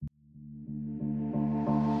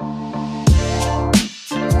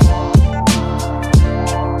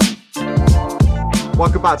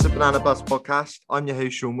Welcome back to Banana Bus Podcast. I'm your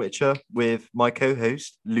host, Sean Witcher, with my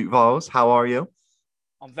co-host, Luke Viles. How are you?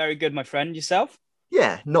 I'm very good, my friend. Yourself?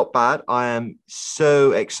 Yeah, not bad. I am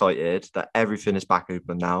so excited that everything is back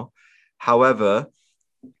open now. However,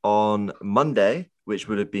 on Monday, which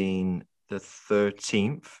would have been the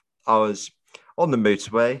 13th, I was on the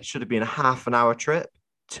motorway. Should have been a half an hour trip,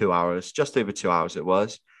 2 hours, just over 2 hours it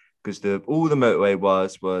was, because all the motorway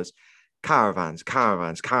was caravans.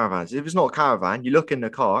 If it's not a caravan, you look in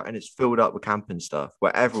the car and it's filled up with camping stuff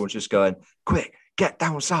where everyone's just going, quick, get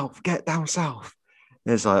down south. And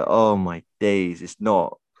it's like, oh my days, it's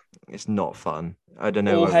not fun. I don't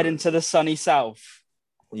know. All heading to the sunny south.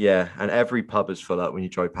 Yeah, and every pub is full up when you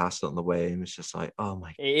drive past it on the way, and it's just like, oh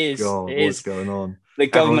my God, what's going on? The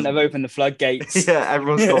government have opened the floodgates. Yeah,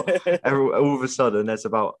 all of a sudden there's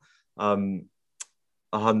about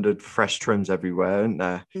 100 fresh trims everywhere, and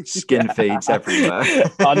there skin fades everywhere.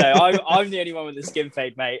 I know. I'm the only one with the skin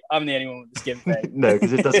fade, mate. I'm the only one with the skin fade. No,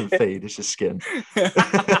 because it doesn't fade; it's just skin.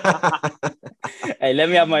 Hey, let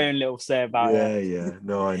me have my own little say about it. Yeah.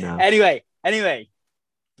 No, I know. Anyway,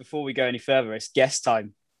 before we go any further, it's guest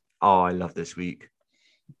time. Oh, I love this week.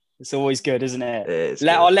 It's always good, isn't it? It is.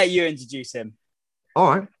 I'll let you introduce him. All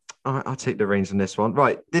right. I'll take the reins on this one.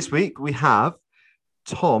 Right. This week we have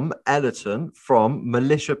Tom Ellerton from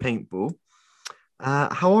Militia paintball.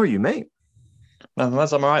 How are you, mate? I'm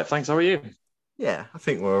all right. Thanks. How are you? Yeah, I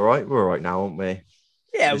think we're all right. We're all right now, aren't we?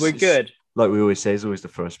 Yeah, we're good. Like we always say, it's always the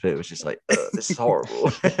first bit. It was just like, this is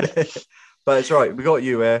horrible. But it's right. We got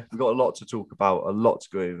you here. We got a lot to talk about, a lot to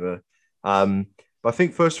go over. But I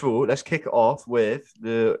think first of all, let's kick it off with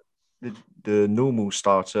the normal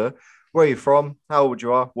starter. Where are you from? How old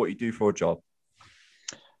you are? What you do for a job?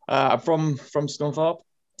 I'm from Scunthorpe.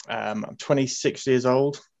 I'm 26 years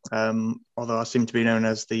old. Although I seem to be known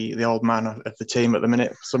as the old man of the team at the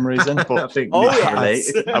minute for some reason. But I think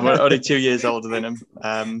I'm only 2 years older than him.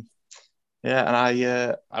 And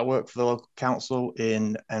I work for the local council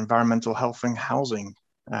in environmental health and housing.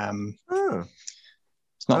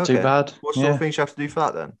 It's not too bad. What sort of things you have to do for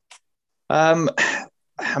that then?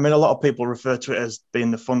 I mean, a lot of people refer to it as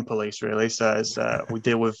being the fun police, really. So we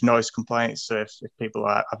deal with noise complaints. So if people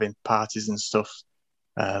are having parties and stuff,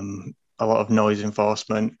 a lot of noise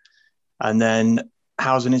enforcement, and then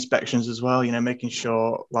housing inspections as well. You know, making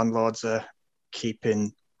sure landlords are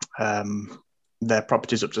keeping their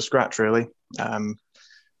properties up to scratch, really, and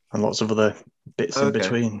lots of other bits in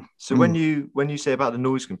between. So when you say about the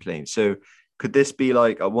noise complaints, so could this be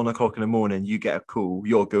like at 1 o'clock in the morning, you get a call,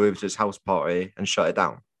 you'll go over to his house party and shut it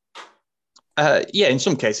down? Yeah, in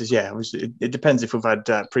some cases, yeah. Obviously, it depends if we've had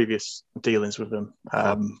previous dealings with them.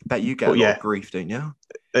 I bet you get a lot of grief, don't you?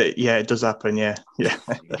 Yeah, it does happen, yeah. Yeah,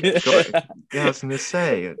 I was going to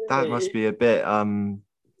say, that must be a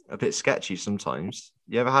bit sketchy sometimes.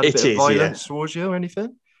 You ever had a bit of violence towards you or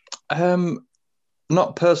anything?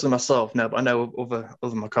 Not personally myself, no, but I know other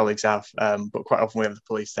of my colleagues have. But quite often we have the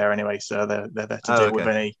police there anyway, so they're there to deal with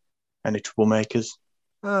any troublemakers.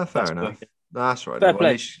 Fair enough. That's right. Well, at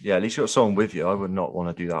least you got someone with you. I would not want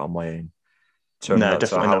to do that on my own. Turn up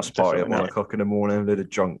to a house party at 1 o'clock in the morning, a load of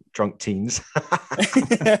drunk teens.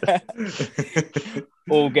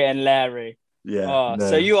 All getting Larry. Yeah.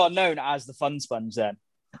 So you are known as the Fun Sponge then?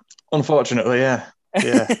 Unfortunately, yeah.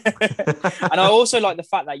 Yeah. And I also like the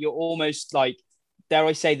fact that you're almost like, dare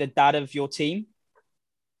I say, the dad of your team?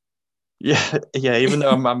 Yeah. Even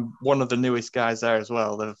though I'm one of the newest guys there as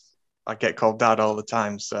well, I get called dad all the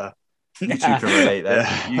time. So you two can relate there.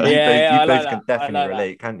 You both can definitely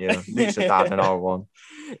relate, can't you? Luke's a dad and R1.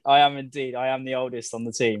 I am indeed. I am the oldest on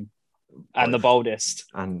the team, and the boldest,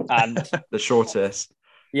 and the shortest.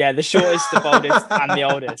 Yeah, the shortest, the boldest, and the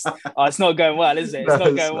oldest. Oh, it's not going well, is it? It's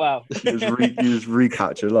not going well. You just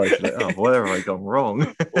recapture life. Like, oh, where have I gone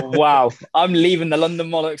wrong? Wow. I'm leaving the London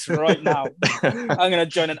Monarchs right now. I'm going to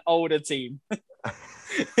join an older team.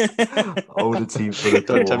 Older team for the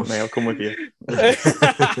Don't tempt me, I'll come with you.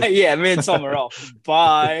 Yeah, me and Tom are off.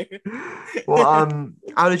 Bye. Well,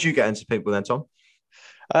 how did you get into paintball then, Tom?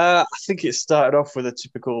 I think it started off with a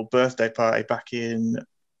typical birthday party back in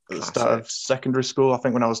the start of secondary school. I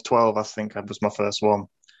think when I was 12, I think that was my first one.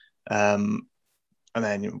 And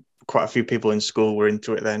then quite a few people in school were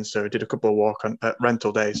into it then, so I did a couple of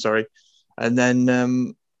rental days, and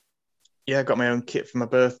then I got my own kit for my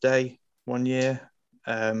birthday one year,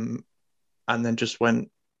 and then just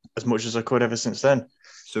went as much as I could ever since then.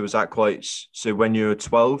 So was that so when you were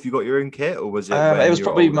 12 you got your own kit, or was it it was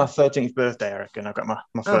probably my 13th birthday, I reckon. I got my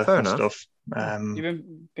first stuff. You've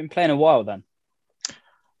been playing a while then?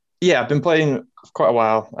 Yeah, I've been playing quite a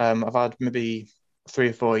while. I've had maybe 3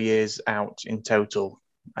 or 4 years out in total.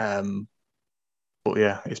 But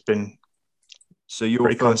yeah, it's been So your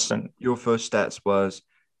pretty first constant. your first steps was,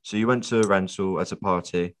 so you went to a rental as a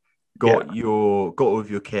party, Yeah. got all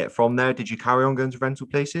of your kit. From there, did you carry on going to rental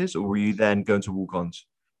places, or were you then going to walk-ons?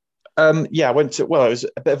 Yeah, I went to, well, it was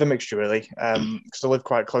a bit of a mixture really, because I live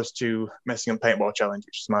quite close to Messingham Paintball Challenge,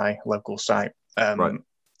 which is my local site. Right.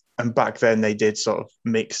 And back then they did sort of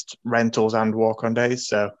mixed rentals and walk-on days.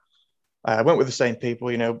 So I went with the same people,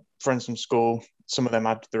 friends from school. Some of them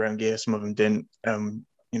had their own gear, some of them didn't.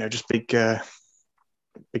 Just big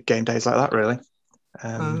game days like that, really.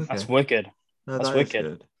 Oh, That's okay. wicked. No, That's that is wicked.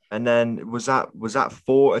 good. And then was that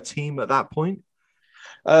for a team at that point?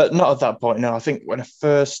 Not at that point, no. I think when I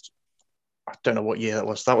don't know what year that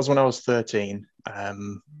was. That was when I was 13.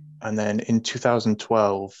 And then in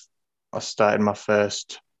 2012, I started my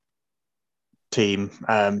first team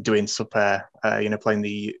doing sub air, playing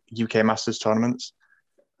the UK Masters tournaments.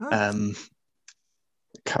 Oh,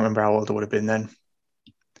 Can't remember how old I would have been then.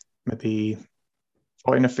 Maybe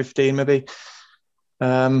 14 or 15, maybe.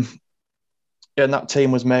 And that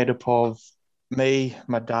team was made up of me,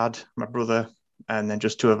 my dad, my brother, and then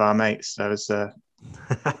just two of our mates. So it was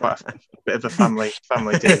quite a bit of a family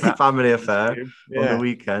day. That family affair on the yeah,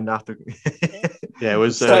 weekend after. yeah, it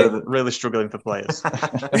was So- really struggling for players.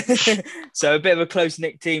 So a bit of a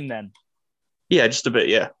close-knit team then. Yeah, just a bit.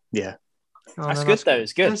 Yeah. Oh, That's no, good though.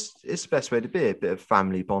 It's good. It's the best way to be. A bit of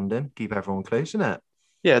family bonding, keep everyone close, isn't it?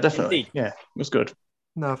 Yeah, definitely. Indeed. Yeah, it was good.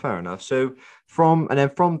 No, fair enough. So from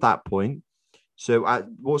that point, so at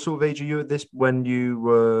what sort of age are you at this when you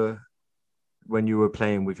were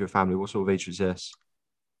playing with your family? What sort of age was this?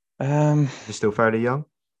 You're still fairly young.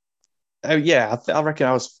 Oh yeah, I reckon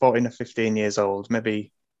I was 14 or 15 years old,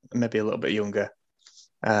 maybe a little bit younger.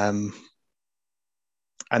 And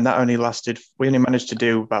that only lasted. We only managed to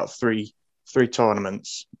do about three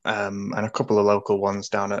tournaments, and a couple of local ones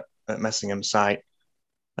down at Messingham site.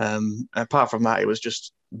 Apart from that, it was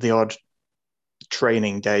just the odd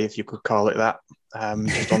training day, if you could call it that,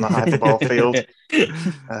 just on the hyperball field.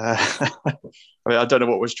 I mean, I don't know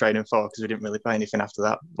what was training for because we didn't really play anything after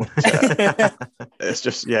that. But it's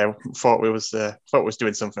just, yeah, thought we was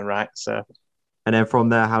doing something right. So, And then from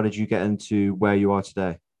there, how did you get into where you are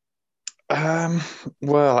today?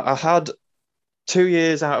 well, I had 2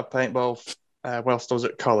 years out of paintball whilst I was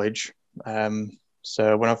at college.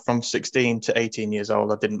 So when I'm from 16 to 18 years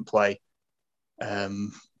old, I didn't play.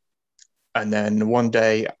 And then one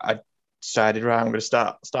day I decided, right, I'm going to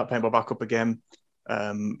start paintball back up again.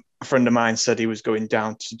 A friend of mine said he was going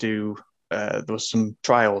down to do, there was some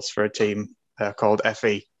trials for a team called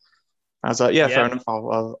FE. I was like, yeah, fair enough.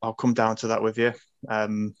 I'll come down to that with you.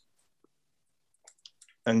 And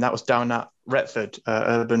that was down at Retford,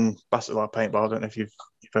 Urban Basketball Paintball. I don't know if you've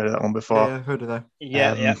heard of that one before. Yeah, I've heard of that.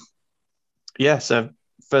 Yeah. Yeah, so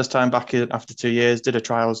first time back in after 2 years, did a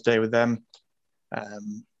trials day with them.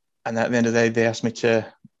 And at the end of the day, they asked me to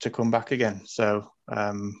come back again. So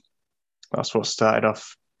that's what started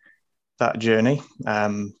off that journey.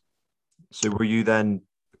 So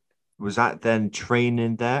was that then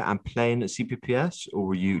training there and playing at CPPS, or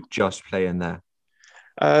were you just playing there?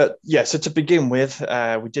 Yeah, so to begin with,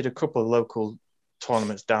 we did a couple of local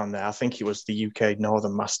tournaments down there. I think it was the UK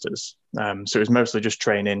Northern Masters. So it was mostly just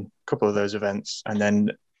training, a couple of those events. And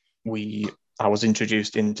then I was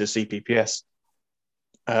introduced into CPPS.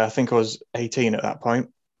 I think I was 18 at that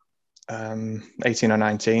point, 18 or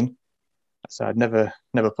 19. So I'd never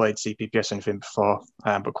played CPPS or anything before,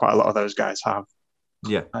 but quite a lot of those guys have.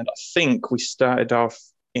 Yeah. And I think we started off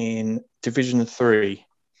in Division 3.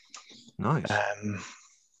 Nice.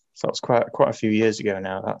 So that's quite a few years ago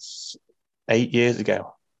now. That's 8 years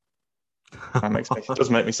ago. It does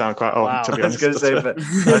make me sound quite old, Wow. to be I was honest. going to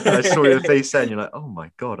say, but I saw your face then. You're like, oh my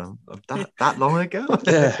god, I'm that long ago.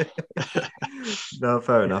 Yeah. No,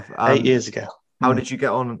 fair enough. 8 years ago. How did you get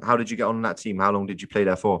on? How did you get on that team? How long did you play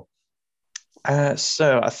there for?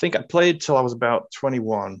 So I think I played till I was about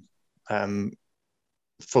 21,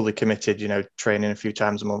 fully committed. Training a few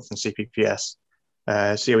times a month in CPPS.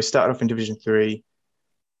 So yeah, we started off in Division 3,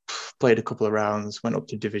 played a couple of rounds, went up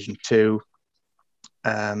to Division 2.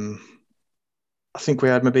 I think we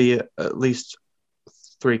had maybe at least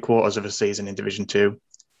 3/4 of a season in Division 2.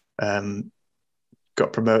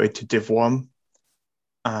 Got promoted to Div 1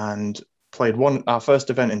 and played our first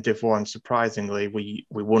event in Div 1. Surprisingly, we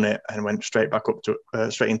won it and went straight back up to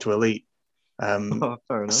straight into Elite. Fair enough.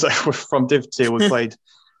 So from Div 2, we played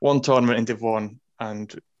one tournament in Div 1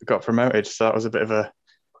 and got promoted. So that was a bit of a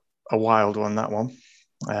wild one, that one.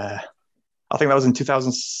 I think that was in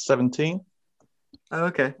 2017. Oh,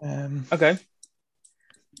 okay. Okay.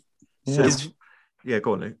 Yeah. Yeah,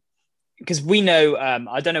 go on, Luke. because we know,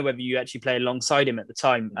 I don't know whether you actually play alongside him at the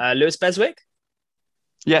time, Lewis Beswick.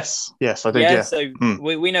 Yes, I did. Yeah, Yeah. so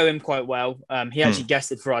we know him quite well. He actually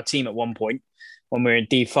guested for our team at one point when we were in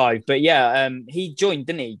D5. But yeah, he joined,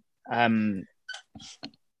 didn't he?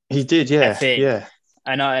 He did, yeah. FE. Yeah.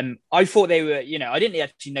 And I thought they were, I didn't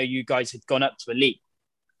actually know you guys had gone up to elite.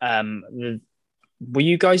 Were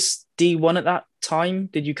you guys D1 at that time?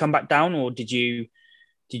 Did you come back down, or did you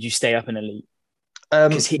stay up in elite?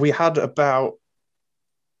 We had about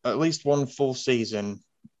at least one full season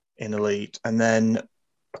in elite, and then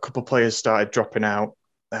a couple of players started dropping out.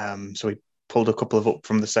 So we pulled a couple of up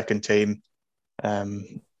from the second team.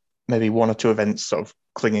 Maybe one or two events sort of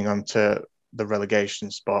clinging onto the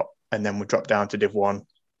relegation spot, and then we dropped down to Div 1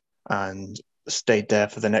 and stayed there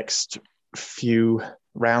for the next few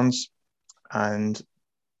rounds. And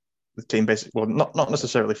the team basically, well, not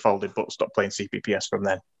necessarily folded, but stopped playing CPPS from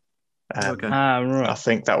then. Right. I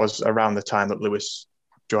think that was around the time that Lewis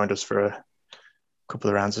joined us for a couple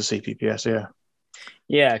of rounds of CPPS, yeah.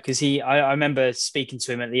 Yeah, because I remember speaking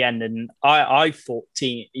to him at the end, and I thought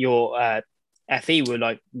your FE were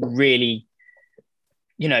like really,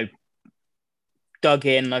 dug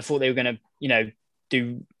in. I thought they were going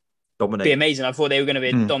to, Dominate. be amazing. I thought they were going to be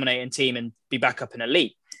a dominating team and be back up in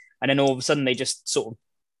elite. And then all of a sudden they just sort of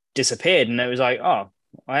disappeared. And it was like, oh,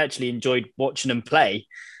 I actually enjoyed watching them play.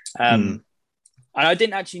 And I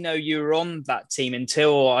didn't actually know you were on that team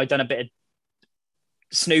until I'd done a bit of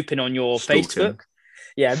snooping on your Facebook.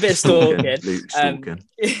 Yeah, a bit of stalking. Stalking.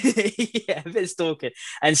 Yeah, a bit of stalking.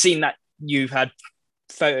 And seeing that you've had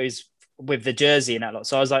photos with the jersey and that lot.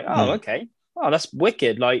 So I was like, oh, okay. Oh, that's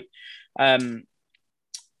wicked. Like,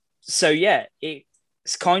 so yeah,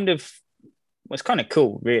 it's kind of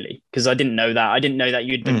cool, really, because I didn't know that. I didn't know that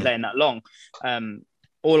you'd been playing that long.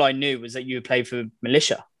 All I knew was that you would play for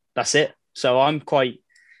Militia. That's it. So I'm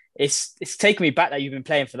it's taken me back that you've been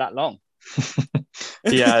playing for that long.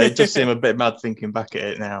 Yeah, it just seemed a bit mad thinking back at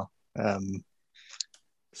it now.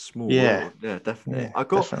 Small world. Yeah, definitely. Yeah, I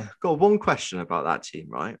got one question about that team,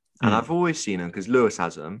 right? And I've always seen them because Lewis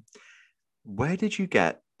has them. Where did you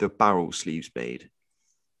get the barrel sleeves made?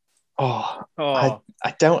 Oh.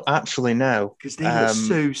 I don't actually know. Because they look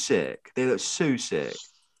so sick. They look so sick.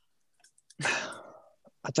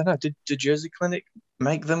 I don't know. Did Jersey Clinic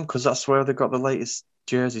make them? Because that's where they got the latest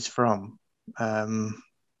jerseys from.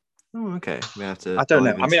 Oh, okay. We have to. I don't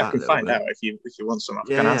know. I mean, I can find out if you want some. I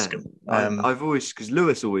can ask him. I've always, because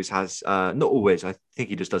Lewis always has. Not always. I think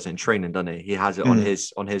he just does it in training, doesn't he? He has it on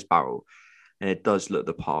his barrel, and it does look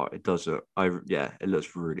the part. It does look. It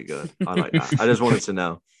looks really good. I like that. I just wanted to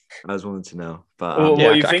know. But what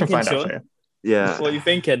are you thinking, Sean? Yeah. What are you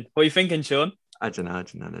thinking? What are you thinking, Sean? I don't know.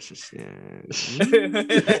 Let's just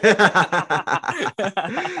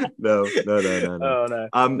No.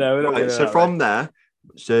 Oh no. Right, so from there,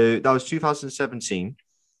 so that was 2017.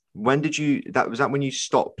 When did you? Was that when you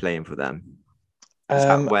stopped playing for them? Is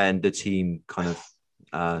that when the team kind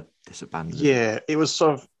of disbanded? Yeah, it was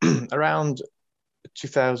sort of around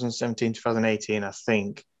 2017, 2018, I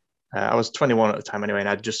think. I was 21 at the time anyway, and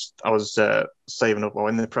I was saving up or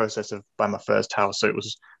in the process of buying my first house, so it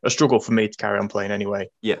was a struggle for me to carry on playing anyway.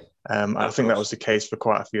 Yeah. I think that was the case for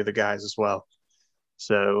quite a few of the guys as well.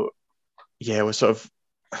 So, yeah, we're sort of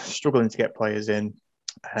struggling to get players in.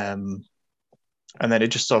 And then it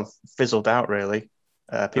just sort of fizzled out, really.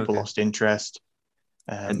 People lost interest.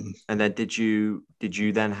 And then did you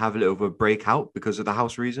then have a little bit of a breakout because of the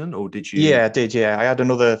house reason, or did you? Yeah, I did. Yeah, I had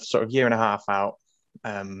another sort of year and a half out.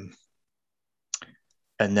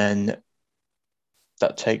 And then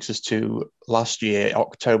that takes us to last year.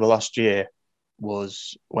 October last year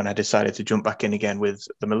was when I decided to jump back in again with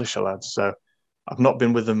the Militia lads. So I've not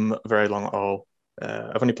been with them very long at all.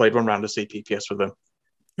 I've only played one round of CPPS with them.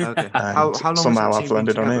 Okay. How long somehow has I've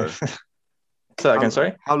landed on here. Say that again,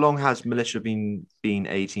 sorry? How long has Militia been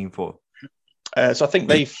 18 for? So I think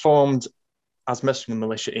they formed as Messenger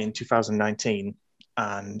Militia in 2019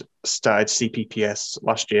 and started CPPS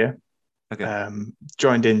last year. Okay.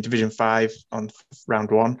 Joined in Division 5 on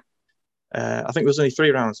round 1. I think there was only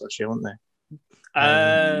 3 rounds last year, weren't there?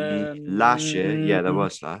 Last year, yeah, there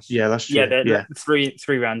was last. Yeah, last year. Yeah,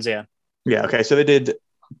 three rounds, yeah. Yeah, okay. So they did.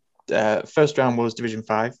 First round was Division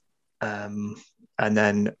 5, and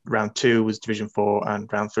then round 2 was Division 4, and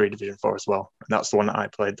round 3 Division 4 as well. And that's the one that I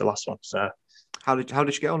played, the last one. So, how did you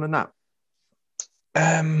get on in that?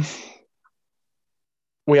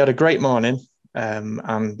 We had a great morning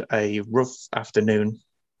and a rough afternoon.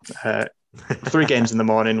 3 games in the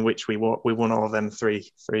morning, which we won all of them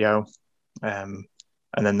 3-0. And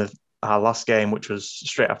then our last game, which was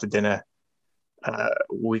straight after dinner,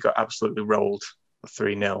 we got absolutely rolled.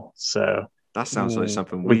 3-0. So that sounds like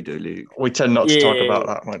something we do, Luke. We tend not to talk about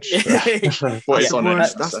that much.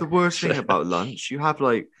 That's the worst thing about lunch.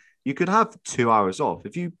 You could have 2 hours off.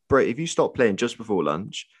 If you stop playing just before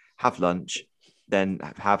lunch, have lunch, then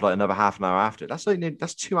have like another half an hour after. That's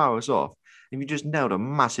 2 hours off. If you just nailed a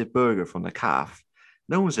massive burger from the calf,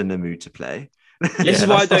 no one's in the mood to play. This is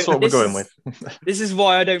why that's what we're going with. This is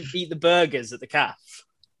why I don't eat the burgers at the calf.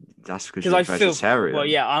 That's because you're vegetarian. Well,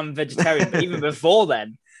 yeah, I'm vegetarian, but even before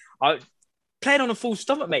then, playing on a full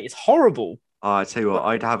stomach, mate, it's horrible. I tell you what,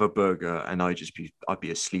 I'd have a burger and I'd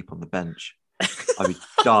be asleep on the bench. I'd be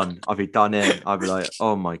done. I'd be done in. I'd be like,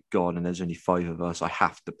 oh my God, and there's only 5 of us. I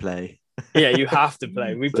have to play. Yeah, you have to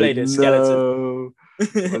play. We played a skeleton.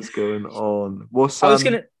 What's going on?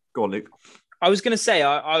 Go on, Luke. I was gonna say,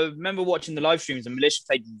 I remember watching the live streams and Militia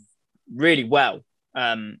played really well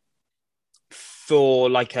for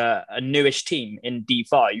like a newish team in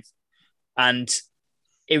D5. And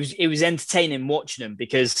it was entertaining watching them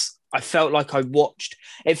because I felt like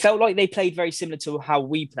it felt like they played very similar to how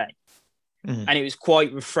we play. Mm-hmm. And it was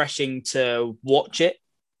quite refreshing to watch it.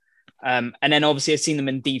 And then obviously I've seen them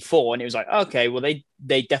in D4 and it was like, okay, well,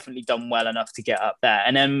 they definitely done well enough to get up there.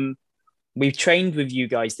 And then we trained with you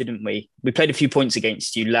guys, didn't we? We played a few points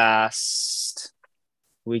against you last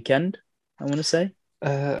weekend, I want to say.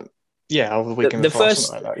 Yeah, over the weekend. The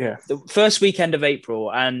first, like that, yeah. The first weekend of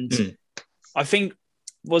April. And I think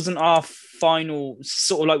wasn't our final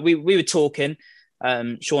sort of like we were talking,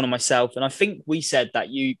 Sean and myself, and I think we said that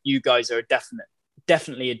you guys are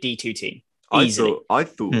definitely a D2 team. Easily. I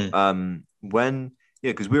thought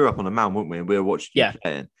because we were up on the mound, weren't we? And we were watching you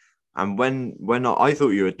playing. And when I thought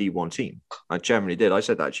you were a D1 team, I generally did. I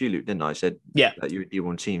said that to you, Luke, didn't I? I said that you're a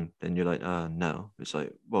D1 team. Then you're like, no. It's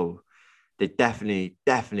like, well, they definitely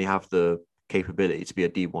have the capability to be a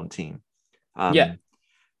D1 team.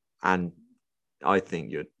 And I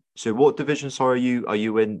think you're. So, what division? Sorry, are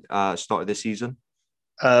you in? Start of this season?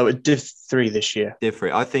 Div 3 this year. Div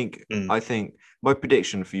 3. I think my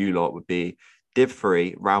prediction for you lot would be Div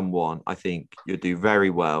 3 round 1. I think you'll do very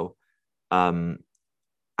well. And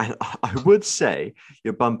I would say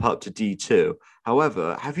you'll bump up to D2.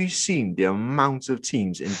 However, have you seen the amount of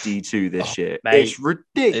teams in D2 this year? Mate, it's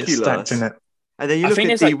ridiculous. It's stacked, isn't it? And then you look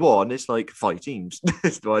at D1, it's like 5 teams.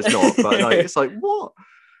 Well, it's not, but like, it's like, what?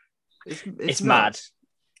 It's mad.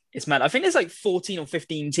 It's mad. I think there's like 14 or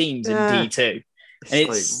 15 teams in D2.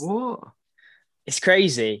 It's like, what? It's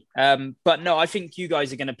crazy. But no, I think you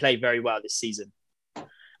guys are going to play very well this season.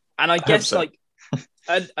 And I guess so. Like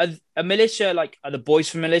a Militia, like are the boys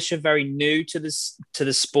from Militia very new to the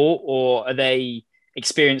sport, or are they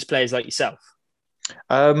experienced players like yourself?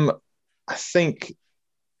 I think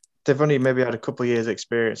they've only maybe had a couple of years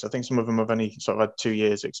experience. I think some of them have only sort of had 2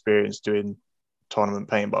 years experience doing tournament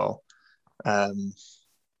paintball. I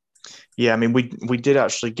mean, we did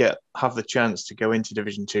actually have the chance to go into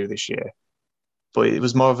Division 2 this year, but it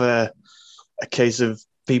was more of a case of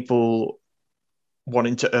people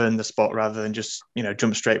wanting to earn the spot rather than just,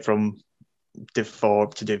 jump straight from Div 4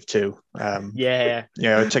 to Div 2.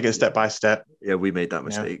 Take it step by step. Yeah, we made that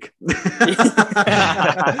mistake.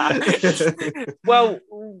 Well,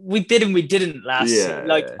 we did and we didn't last year.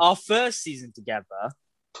 Like our first season together,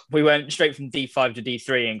 we went straight from D5 to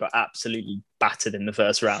D3 and got absolutely battered in the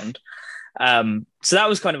first round. So that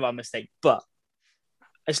was kind of our mistake, but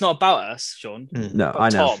it's not about us, Sean. No, I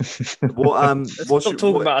know. Let's stop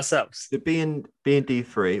talking about ourselves. Being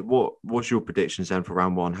D3, what's your predictions then for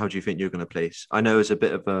round 1? How do you think you're going to place? I know your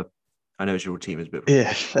team is a bit of a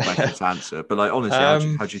question to answer, but like honestly,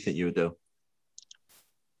 how do you think you would do?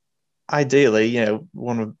 Ideally,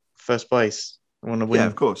 one first place. I want to win. Yeah,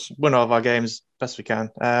 of course. Win all of our games best we can.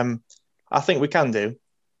 I think we can do.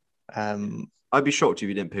 I'd be shocked if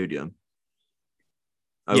you didn't podium.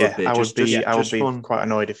 I would be quite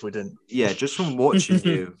annoyed if we didn't. Yeah, just from watching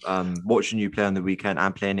you play on the weekend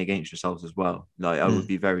and playing against yourselves as well. Like I would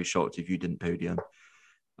be very shocked if you didn't podium.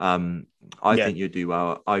 I think you'd do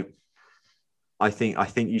well. I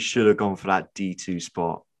think you should have gone for that D2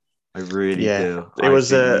 spot. I really do. You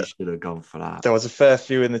should have gone for that. There was a fair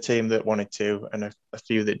few in the team that wanted to, and a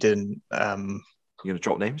few that didn't. You're gonna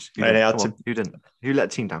drop names? Who didn't? Who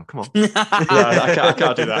let the team down? Come on. No, I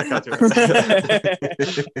can't do that.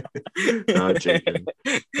 No, I'm joking.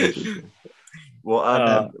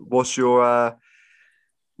 Well,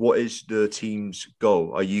 what is the team's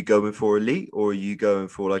goal? Are you going for elite, or are you going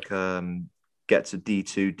for like get to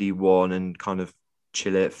D2, D1, and kind of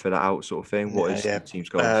chill it, fill it out, sort of thing? What is the team's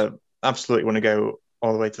goal? Absolutely want to go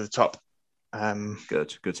all the way to the top.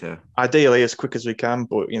 Good to hear. Ideally, as quick as we can,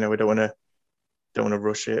 but we don't want to don't want to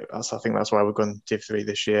rush it. I think that's why we're going Div 3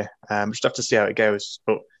 this year. Just have to see how it goes.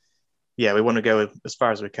 But yeah, we want to go as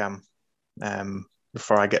far as we can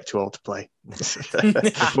before I get too old to play.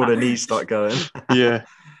 Before the knees start going. Yeah.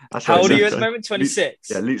 That's How right, old are you Luke's at the moment? 26?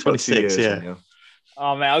 Yeah, Luke's got 2 26, years yeah. on you.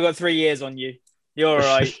 Oh, mate, I've got 3 years on you. You're all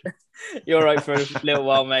right. You're all right for a little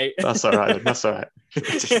while, mate. That's all right. That's all right.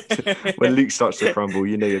 When Luke starts to crumble,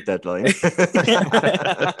 you know your deadline.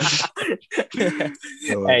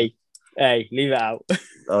 Hey, leave it out.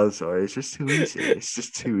 Oh, sorry. It's just too easy. It's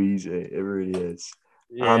just too easy. It really is.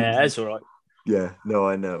 Yeah, that's all right. Yeah, no,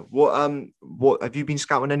 I know. What have you been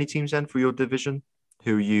scouting any teams then for your division?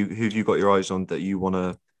 Who have you got your eyes on that you want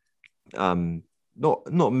to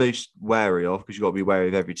not most wary of, because you got to be wary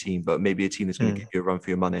of every team, but maybe a team that's going to give you a run for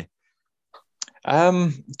your money?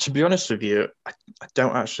 To be honest with you, I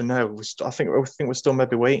don't actually know. I think we're still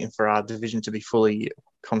maybe waiting for our division to be fully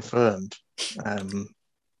confirmed,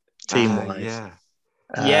 team wise.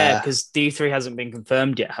 Yeah, because D3 hasn't been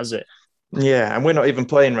confirmed yet, has it? Yeah, and we're not even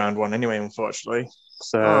playing round 1 anyway, unfortunately.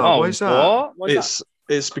 So why is that? What?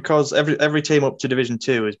 It's because every team up to Division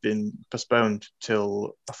 2 has been postponed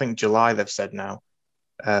till I think July. They've said now.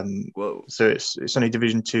 So it's only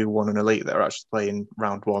Division 2, 1, and Elite that are actually playing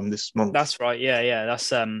round 1 this month. That's right. Yeah. That's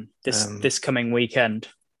this coming weekend.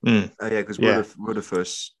 Oh yeah, because we're the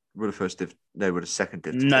first div. No, we're the second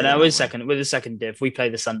div. No, we're second. We're the second div. We play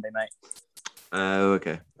the Sunday, mate.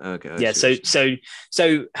 Okay. Yeah.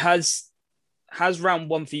 So has round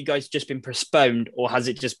 1 for you guys just been postponed, or has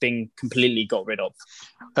it just been completely got rid of?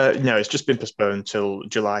 No, it's just been postponed till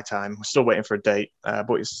July time. We're still waiting for a date,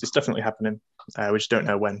 but it's definitely happening. We just don't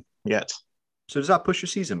know when yet. So does that push your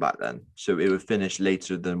season back then? So it would finish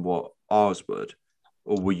later than what ours would,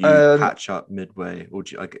 or will you catch up midway? Or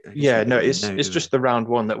do you, it's just the round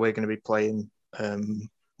 1 that we're going to be playing when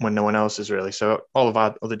no one else is really. So all of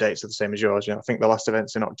our other dates are the same as yours. I think the last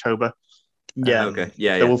event's in October. Yeah. Okay.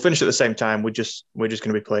 Yeah. So we'll finish at the same time. We're just going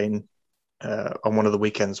to be playing on one of the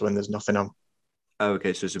weekends when there's nothing on. Oh,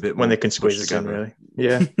 okay. So it's a bit more when they can squeeze us in, really.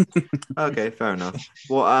 Yeah. Okay. Fair enough.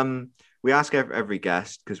 Well, we ask every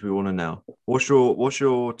guest because we want to know what's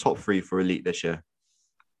your top 3 for Elite this year.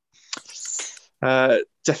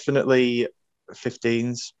 Definitely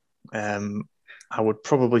 15s. I would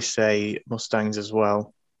probably say Mustangs as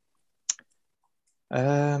well.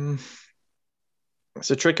 It's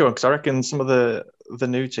a tricky one because I reckon some of the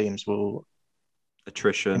new teams will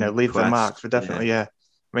attrition, leave their marks. But definitely, yeah.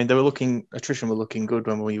 I mean, attrition were looking good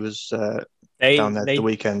when we was down there the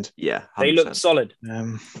weekend. Yeah, 100%. They looked solid.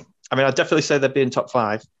 I mean, I'd definitely say they'd be in top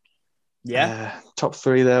 5. Yeah. Top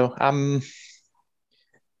 3 though.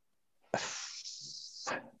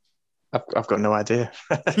 I've got no idea.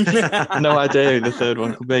 No idea who the third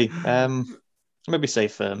one could be. Maybe say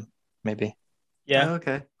Firm. Maybe. Yeah. Oh,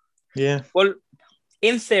 okay. Yeah. Well,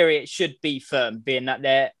 in theory, it should be Firm, being that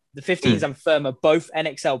the 15s and Firm are both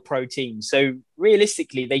NXL Pro teams. So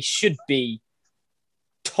realistically, they should be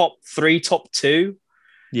top 3, top 2.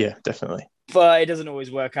 Yeah, definitely. But it doesn't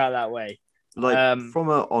always work out that way. Like from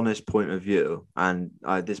an honest point of view, and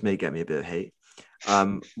this may get me a bit of hate,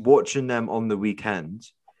 watching them on the weekend,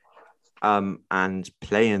 and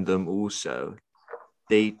playing them also,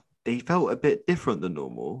 they felt a bit different than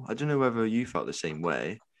normal. I don't know whether you felt the same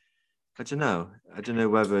way. I don't know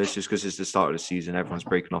whether it's just because it's the start of the season, everyone's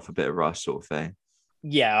breaking off a bit of rust sort of thing.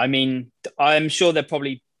 Yeah, I mean, I'm sure they'll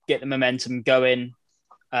probably get the momentum going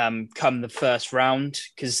come the first round,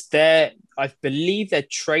 because I believe they're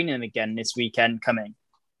training again this weekend coming.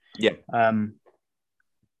 Yeah.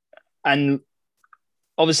 And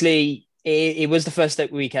obviously it was the first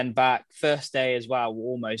weekend back, first day as well,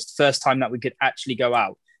 almost first time that we could actually go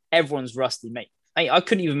out. Everyone's rusty, mate. I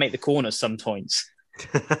couldn't even make the corners some points.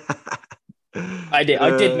 I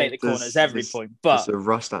did make the corners every point, but does the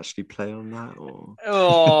rust actually play on that? Or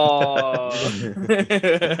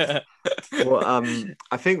well,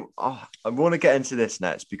 I think I want to get into this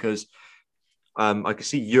next because I can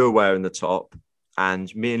see you're wearing the top,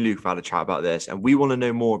 and me and Luke have had a chat about this, and we want to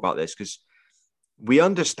know more about this because we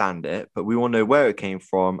understand it, but we want to know where it came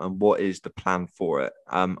from and what is the plan for it.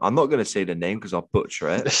 I'm not going to say the name because I'll butcher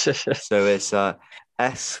it. So it's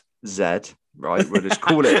SZ. Right, we'll just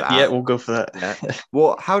call it that. Yeah, we'll go for that. Yeah.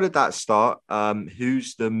 How did that start?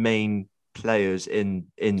 Who's the main players in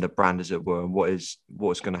the brand, as it were, and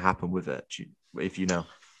what's going to happen with it, if you know?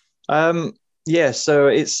 Yeah, so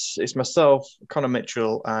it's myself, Connor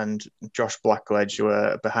Mitchell, and Josh Blackledge who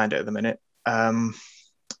are behind it at the minute. I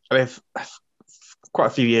mean, quite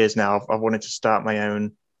a few years now, I've wanted to start my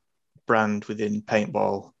own brand within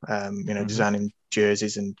paintball. Designing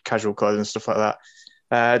jerseys and casual clothes and stuff like that.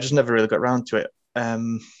 I just never really got around to it.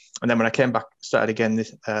 And then when I came back, started again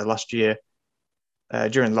this last year,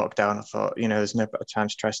 during lockdown, I thought, there's no better time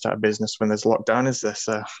to try to start a business when there's lockdown, is there?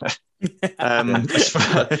 So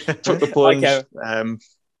took the plunge,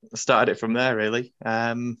 started it from there, really.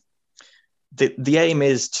 The aim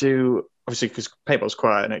is to, obviously, because paintball's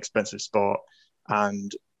quite an expensive sport,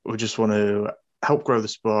 and we just want to help grow the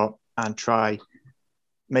sport and try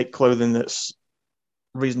make clothing that's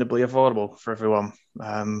reasonably affordable for everyone.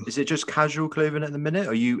 Is it just casual clothing at the minute?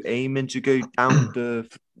 Are you aiming to go down the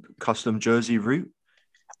custom jersey route?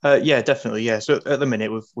 Yeah, definitely. Yeah. So at the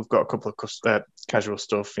minute, we've got a couple of casual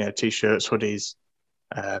stuff. T-shirts, hoodies,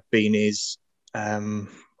 beanies.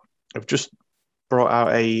 I've just brought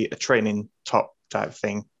out a training top type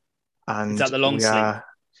thing, and is that the long sleeve?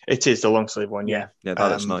 It is the long sleeve one. Yeah. Yeah, that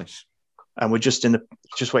looks nice. And we're just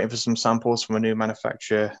waiting for some samples from a new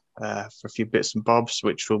manufacturer for a few bits and bobs,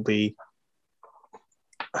 which will be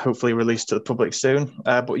hopefully released to the public soon.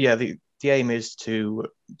 But yeah, the aim is to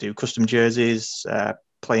do custom jerseys,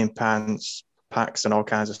 playing pants, packs, and all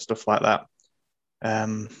kinds of stuff like that.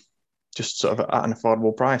 Just sort of at an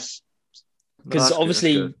affordable price. Because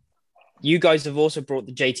obviously, you guys have also brought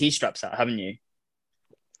the JT straps out, haven't you?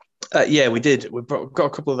 Yeah, we did. We've got a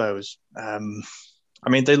couple of those. I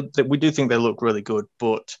mean, we do think they look really good,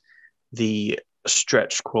 but the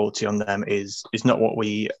stretch quality on them is not what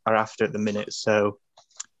we are after at the minute. So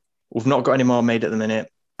we've not got any more made at the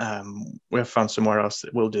minute. We have found somewhere else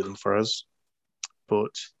that will do them for us. But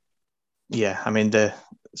yeah, I mean,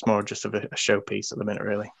 it's more just of a showpiece at the minute,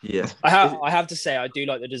 really. Yeah, I have to say I do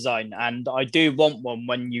like the design, and I do want one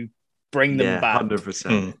when you bring them back.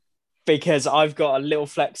 100%. Because I've got a little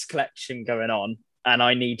flex collection going on, and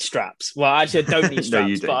I need straps. Well, actually, I don't need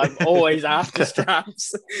straps, but I'm always after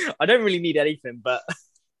straps. I don't really need anything, but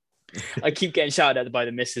I keep getting shouted at by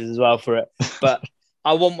the missus as well for it. But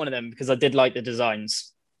I want one of them because I did like the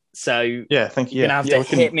designs. So yeah, thank you. You're gonna have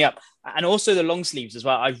to hit me up, and also the long sleeves as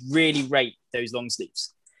well. I really rate those long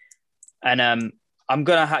sleeves, and you're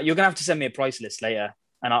gonna have to send me a price list later,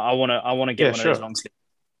 and I want to get one of those long sleeves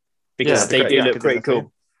because they do look pretty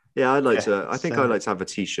cool. Yeah, I'd like to. I think I'd like to have a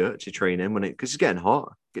t-shirt to train in because it's getting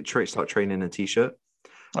hot. Start training in a t-shirt.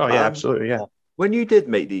 Oh yeah, absolutely. Yeah. When you did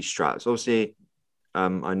make these straps, obviously,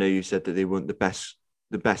 I know you said that they weren't the best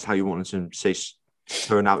how you wanted them to say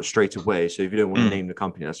turn out straight away. So if you don't want to name the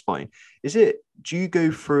company, that's fine. Do you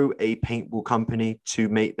go through a paintball company to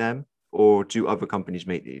make them, or do other companies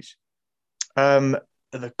make these? The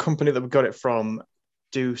company that we got it from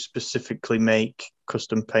do specifically make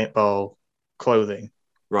custom paintball clothing.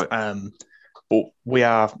 Right. But we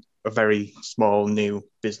are a very small new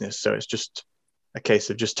business, so it's just a case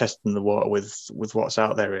of just testing the water with what's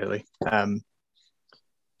out there, really.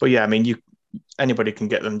 But yeah, I mean, anybody can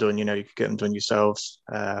get them done. You can get them done yourselves.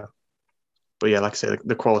 But yeah, like I say,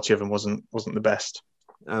 the quality of them wasn't the best.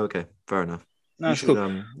 Oh, okay, fair enough. No, that's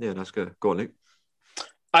cool. Yeah, that's good. Go on, Luke.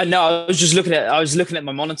 I know. I was looking at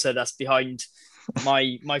my monitor that's behind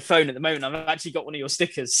my phone at the moment. I've actually got one of your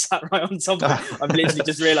stickers sat right on top of it. I've literally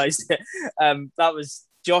just realised it. That was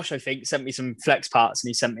Josh, I think, sent me some flex parts, and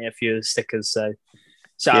he sent me a few stickers. So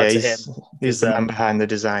shout out to him. He's the man behind the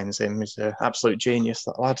designs. He's an absolute genius,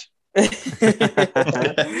 that lad.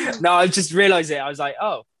 No, I just realised it. I was like,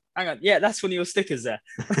 oh, hang on, yeah, that's one of your stickers there.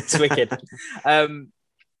 It's wicked.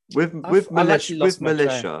 With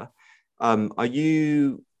Militia, are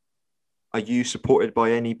you supported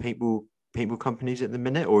by any paintball companies at the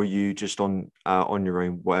minute, or are you just on your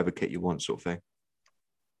own, whatever kit you want, sort of thing?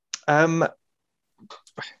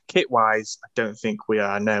 Kit wise, I don't think we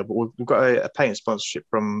are now, but we've got a paint sponsorship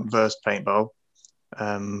from Verse Paintball.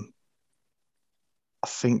 I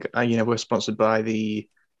think we're sponsored by the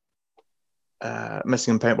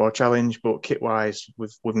Messingham Paintball Challenge, but kit wise,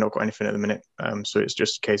 we've not got anything at the minute. So it's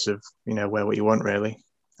just a case of wear what you want, really.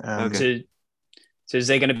 Okay. So is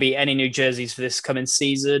there going to be any new jerseys for this coming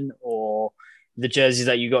season, or the jerseys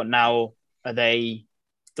that you got now, are they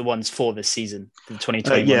the ones for this season, the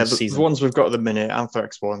 2021 season? The ones we've got at the minute,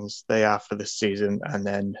 Anthrax ones, they are for this season, and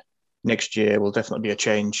then next year will definitely be a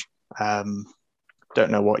change. Don't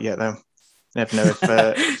know what yet, though. Never know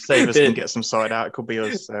if Savers can get some sorted out. It could be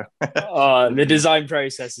us. So. The design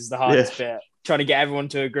process is the hardest bit. Trying to get everyone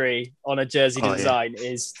to agree on a jersey design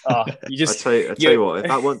is you just. I tell you what, if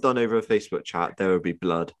that weren't done over a Facebook chat, there would be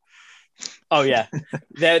blood. Oh yeah,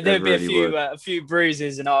 there'd be really a few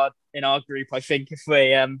bruises in our group. I think if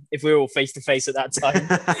we're all face to face at that time,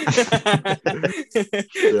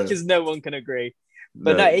 because no one can agree.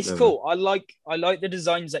 But no, it's cool. I like the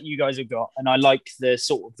designs that you guys have got, and I like the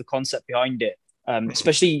sort of the concept behind it.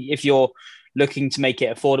 Especially if you're looking to make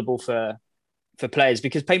it affordable for for players,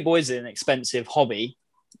 because paintball is an expensive hobby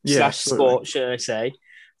slash sport, should I say,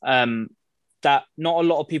 that not a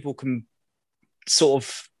lot of people can sort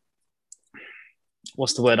of,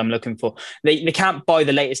 what's the word I'm looking for? They can't buy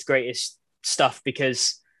the latest, greatest stuff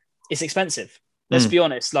because it's expensive. Let's be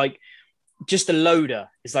honest. Like, just a loader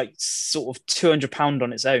is like sort of £200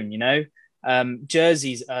 on its own, you know?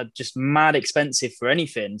 Jerseys are just mad expensive for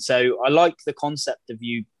anything. So I like the concept of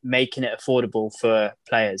you making it affordable for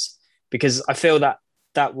players, because I feel that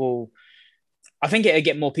will, I think it'll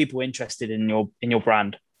get more people interested in your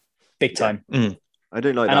brand big time. I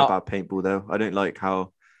don't like that about paintball though. I don't like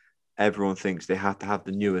how everyone thinks they have to have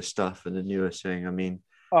the newest stuff and the newest thing. I mean,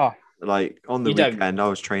 like on the weekend, I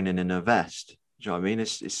was training in a vest. Do you know what I mean?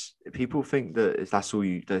 It's people think that that's all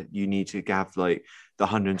you need to have, like the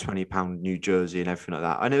 £120 new jersey and everything like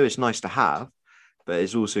that. I know it's nice to have, but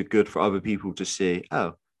it's also good for other people to see.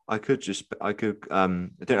 Oh, I don't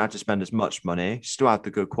have to spend as much money, still have the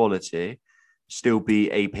good quality, still be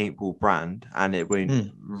a paintball brand, and it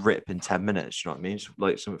won't rip in 10 minutes. You know what I mean? It's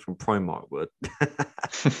like something from Primark would.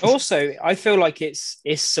 Also, I feel like it's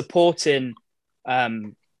supporting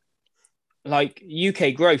like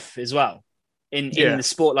UK growth as well in the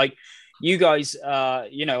sport. Like, you guys,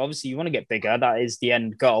 obviously you want to get bigger. That is the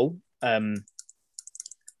end goal. And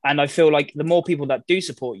I feel like the more people that do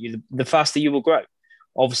support you, the faster you will grow.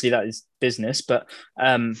 Obviously, that is business, but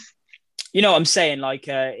you know what I'm saying? Like,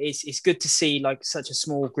 it's good to see like such a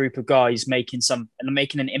small group of guys making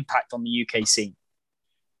an impact on the UK scene.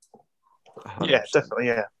 100%. Yeah, definitely.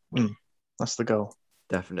 Yeah, that's the goal.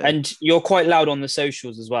 Definitely. And you're quite loud on the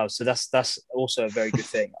socials as well, so that's also a very good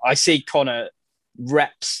thing. I see Connor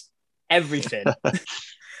reps everything.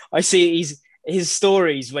 I see his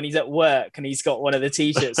stories when he's at work and he's got one of the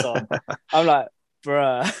t-shirts on. I'm like,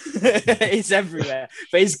 bruh, it's everywhere.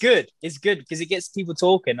 But it's good. It's good because it gets people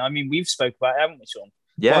talking. I mean, we've spoke about it, haven't we, Sean?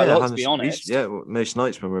 Yeah, a lot, to be honest. Most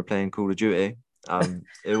nights when we're playing Call of Duty,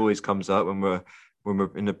 it always comes up when we're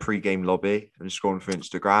in the pre-game lobby and scrolling through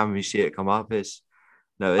Instagram and you see it come up.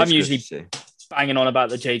 I'm usually banging on about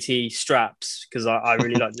the JT straps because I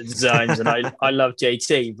really like the designs and I love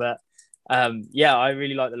JT, but I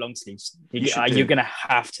really like the long sleeves. You're gonna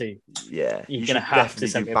have to. Yeah, you're gonna have to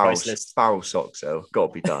send me a price list. Barrel socks, though, got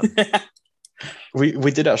to be done.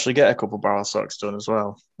 we did actually get a couple barrel socks done as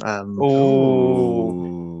well.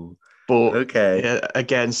 But okay, yeah,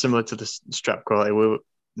 again, similar to the strap quality, we were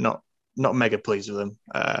not mega pleased with them.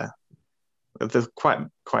 They're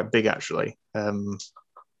quite big actually.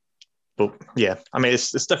 But yeah, I mean,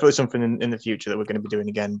 it's definitely something in the future that we're going to be doing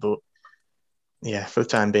again. But yeah, for the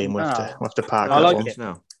time being, we'll have to park. I like it.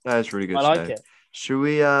 No, that's really good. I like it. Should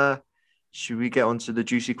we get on to the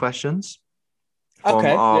juicy questions from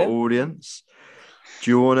our audience?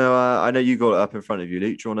 Do you want to? I know you got it up in front of you,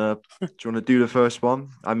 Luke. Do you want to do the first one?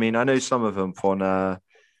 I mean, I know some of them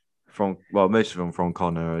most of them from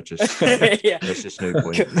Connor are just there's just no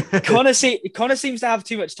point. Connor seems to have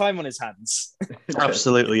too much time on his hands.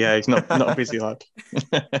 Absolutely, yeah, he's not a busy lad.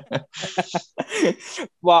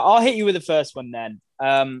 Well, I'll hit you with the first one then.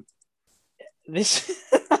 This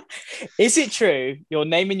is it true you're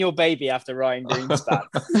naming your baby after Ryan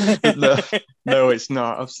Greenspan? No, it's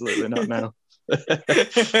not. Absolutely not. No.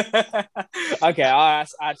 Okay, I'll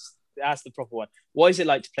ask the proper one. What is it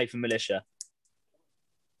like to play for Militia?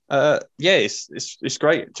 It's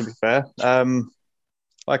great, to be fair. Like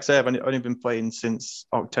I say, I've only been playing since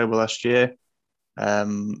October last year. I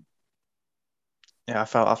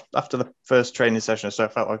felt after the first training session, I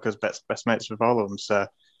felt like I was best mates with all of them. So,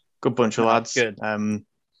 good bunch of lads. Good.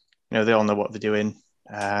 They all know what they're doing,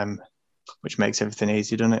 which makes everything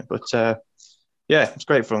easy, doesn't it? But it's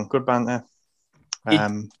great fun. Good banter.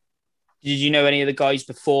 Did you know any of the guys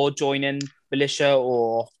before joining Militia,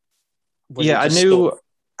 or?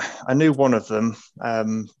 I knew one of them,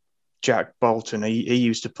 Jack Bolton. He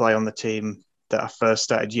used to play on the team that I first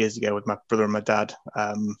started years ago with my brother and my dad.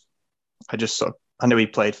 I knew he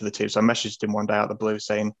played for the team, so I messaged him one day out of the blue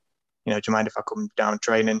saying, do you mind if I come down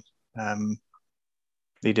training?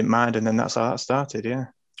 He didn't mind, and then that's how that started. Yeah,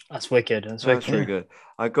 that's wicked. That's really good.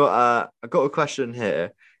 I got a question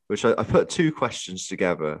here, which I put two questions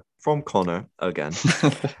together from Connor again,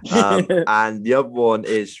 and the other one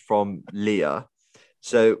is from Leah.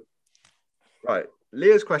 So, right,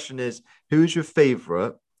 Leah's question is: who's your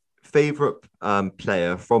favorite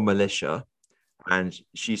player from Militia? And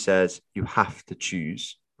she says you have to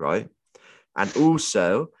choose, right? And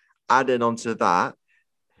also, adding on to that,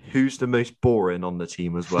 who's the most boring on the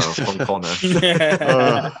team as well, from Connor?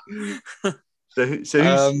 So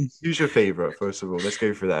who's your favourite, first of all? Let's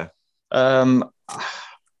go for there.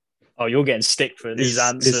 I Oh, you're getting stick for these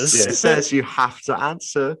answers. It says you have to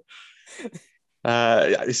answer.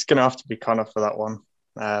 It's going to have to be Connor for that one.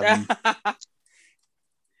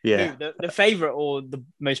 Yeah. The favourite or the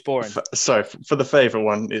most boring? For the favourite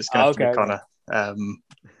one, it's going to have to be Connor.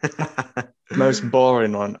 Most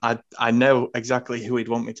boring one. I know exactly who he'd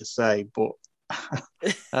want me to say, but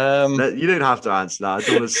you don't have to answer that. I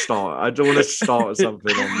don't want to start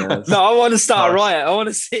something on this. No, I want to start a riot. I want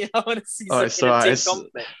to see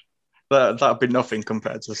something. That'd be nothing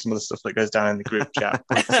compared to some of the stuff that goes down in the group chat.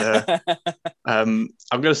 But, I'm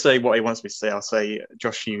going to say what he wants me to say. I'll say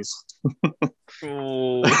Josh Hughes. He's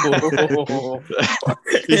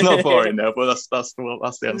not boring though, but that's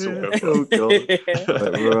the answer. Oh god,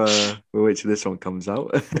 we'll wait till this one comes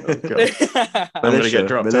out. Oh, god. I'm going to get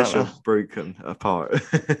dropped out. Broken apart.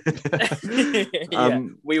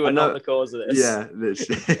 We were not the cause of this. Yeah,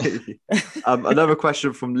 literally. Another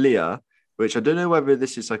question from Leah, which I don't know whether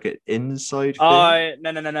this is like an inside thing. No.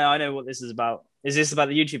 I know what this is about. Is this about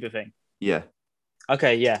the YouTuber thing? Yeah.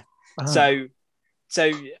 Okay, yeah. So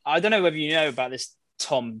I don't know whether you know about this,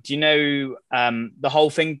 Tom. Do you know the whole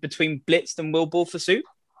thing between Blitzed and Will Ball for Soup?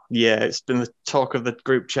 Yeah, it's been the talk of the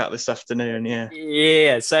group chat this afternoon. Yeah.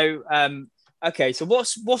 Yeah. So okay. So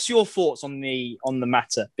what's your thoughts on the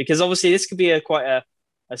matter? Because obviously this could be quite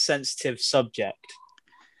a sensitive subject.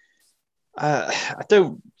 I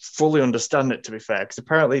don't fully understand it, to be fair, because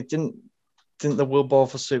apparently didn't the Will Ball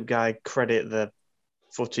for Soup guy credit the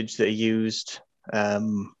footage that he used?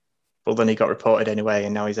 But then he got reported anyway,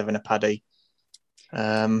 and now he's having a paddy.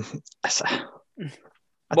 I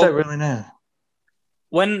don't really know.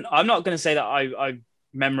 When I'm not going to say that I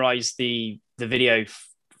memorized the video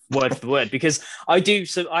word for word, because I do.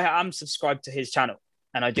 So I am subscribed to his channel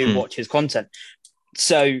and I do watch his content.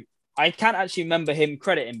 So I can't actually remember him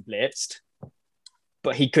crediting Blitzed,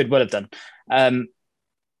 but he could well have done.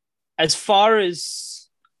 As far as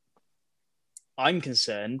I'm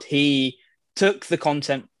concerned, he took the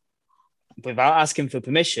content without asking for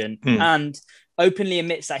permission and openly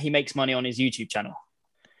admits that he makes money on his YouTube channel.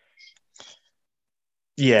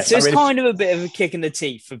 Yeah. So it's kind of a bit of a kick in the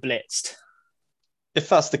teeth for Blitzed. If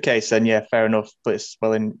that's the case, then yeah, fair enough. Blitzed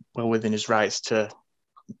well within his rights to,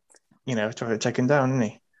 to take him down, isn't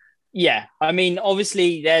he? Yeah. I mean,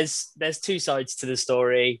 obviously there's two sides to the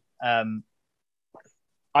story.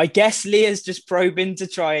 I guess Leah's just probing to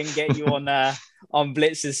try and get you on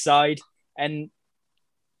Blitz's side. And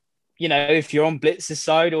if you're on Blitz's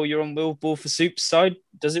side or you're on Will Ball for Soup's side,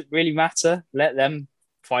 does it really matter? Let them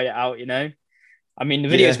fight it out, I mean, the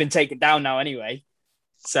video's been taken down now anyway,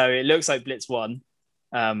 so it looks like Blitz won.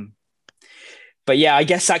 But yeah, I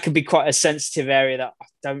guess that could be quite a sensitive area that I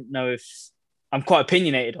don't know if I'm quite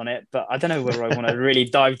opinionated on it, but I don't know whether I want to really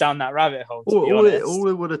dive down that rabbit hole, to be honest. All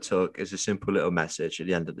it would have took is a simple little message at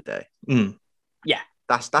the end of the day. Yeah.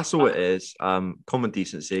 That's all it is. Common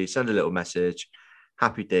decency, send a little message.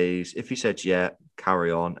 Happy days. If he said yeah,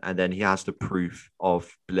 carry on. And then he has the proof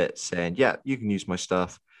of Blitz saying, yeah, you can use my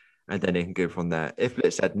stuff. And then it can go from there. If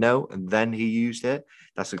Blitz said no, and then he used it,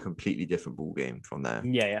 that's a completely different ball game from there.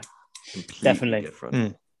 Yeah. Completely Definitely.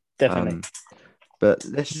 different. Definitely. But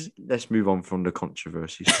let's move on from the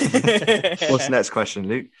controversy. What's the next question,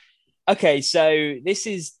 Luke? Okay, so this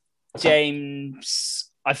is James.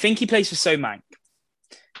 I think he plays for Somank.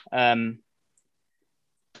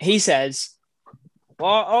 He says,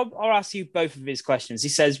 well, I'll ask you both of his questions. He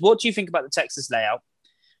says, what do you think about the Texas layout?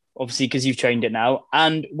 Obviously, because you've trained it now.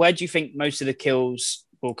 And where do you think most of the kills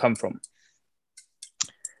will come from?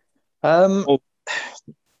 Or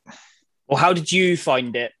how did you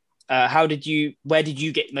find it? Where did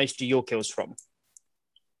you get most of your kills from?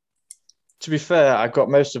 To be fair, I got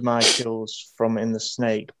most of my kills from in the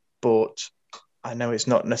snake, but I know it's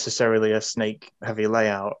not necessarily a snake heavy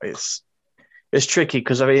layout. It's tricky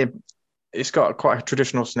because it's got quite a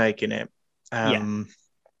traditional snake in it.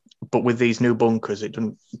 But with these new bunkers, it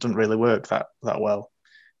doesn't really work that well.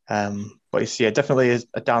 But it's definitely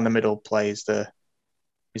a down the middle play is the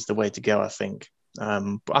way to go, I think.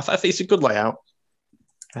 But I think it's a good layout.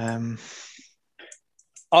 I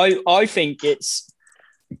think it's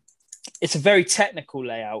a very technical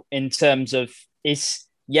layout in terms of it's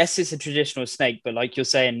a traditional snake, but like you're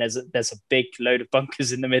saying, there's a big load of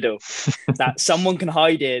bunkers in the middle that someone can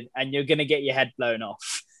hide in, and you're gonna get your head blown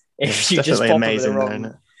off if you just pop amazing, the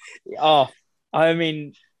wrong. Oh, I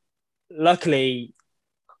mean, luckily,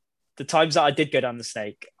 the times that I did go down the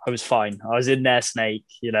snake, I was fine. I was in their snake,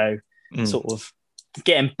 sort of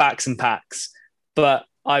getting backs and packs, but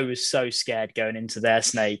I was so scared going into their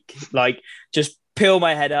snake. Like, just peel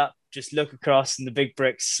my head up, just look across, and the big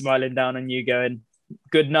bricks smiling down on you, going,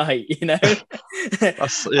 "Good night,"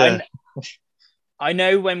 Yeah. I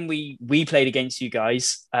know when we played against you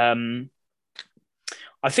guys,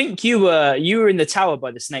 I think you were in the tower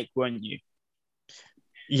by the snake, weren't you?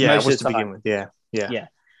 Yeah, Most it was of to the begin time. with. Yeah.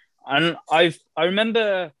 And I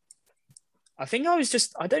remember, I think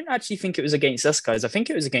I don't actually think it was against us guys. I think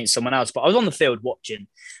it was against someone else, but I was on the field watching,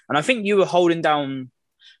 and I think you were holding down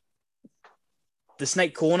the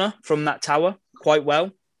snake corner from that tower quite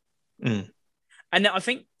well. Mm. And I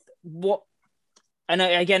think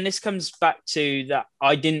again, this comes back to that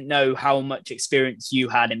I didn't know how much experience you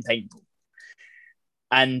had in paintball.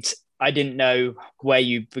 And I didn't know where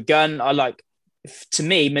you begun. To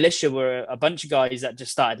me, Militia were a bunch of guys that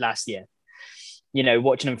just started last year,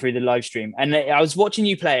 watching them through the live stream. And I was watching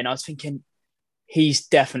you play and I was thinking, he's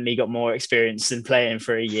definitely got more experience than playing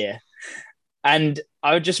for a year. And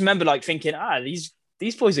I just remember thinking,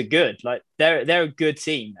 these boys are good. Like they're a good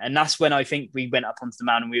team. And that's when I think we went up onto the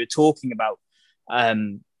mound and we were talking about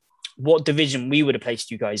what division we would have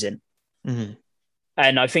placed you guys in. Mm-hmm.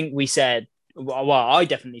 And I think we said, well, I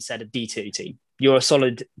definitely said a D2 team. You're a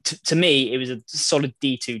solid, to me, it was a solid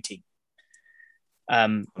D2 team.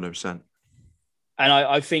 100%. And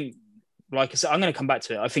I think, like I said, I'm going to come back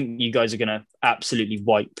to it. I think you guys are going to absolutely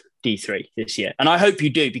wipe D3 this year. And I hope you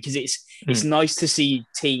do, because it's nice to see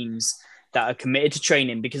teams that are committed to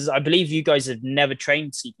training, because I believe you guys have never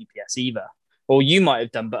trained CPPS either. Or you might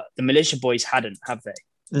have done, but the Militia boys hadn't, have they?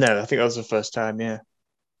 No, I think that was the first time, yeah.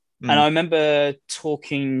 And I remember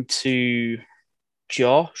talking to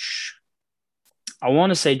Josh. I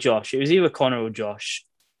want to say Josh. It was either Connor or Josh.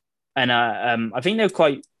 And I think they were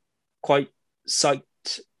quite psyched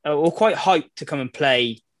or quite hyped to come and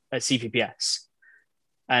play at CPPS.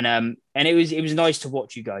 And it was nice to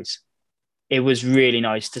watch you guys. It was really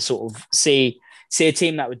nice to sort of see a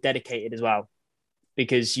team that were dedicated as well,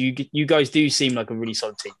 because you guys do seem like a really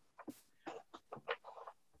solid team.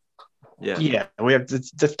 Yeah, we have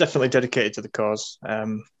definitely dedicated to the cause.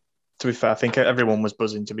 To be fair, I think everyone was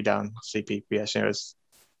buzzing to be down CPPS. It was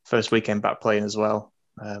first weekend back playing as well.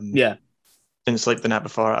 Didn't sleep the night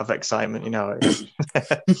before out of excitement.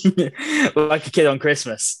 Like a kid on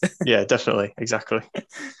Christmas. Yeah, definitely, exactly.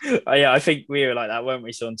 I think we were like that, weren't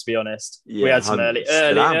we, Sean? To be honest, we had some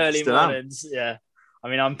early mornings. Yeah, I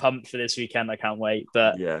mean, I'm pumped for this weekend. I can't wait.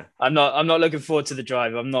 But I'm not looking forward to the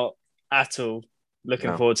drive. I'm not at all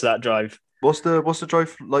looking forward to that drive. What's the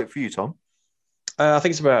drive like for you, Tom? I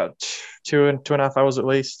think it's about 2.5 hours at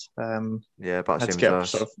least. About the same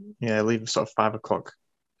as us. Leave sort of 5 o'clock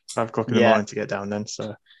in the morning to get down then.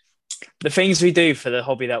 So the things we do for the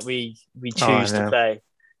hobby that we choose to play,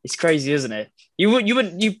 it's crazy, isn't it?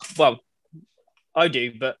 Well, I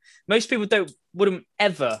do, but most people wouldn't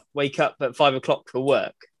ever wake up at 5 o'clock for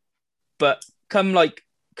work. But come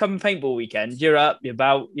paintball weekend, you're up, you're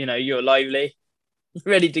about, you're lively, you're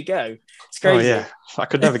ready to go. It's crazy. Oh yeah, I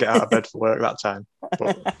could never get out of bed for work that time.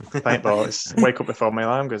 But paintball, it's wake up before my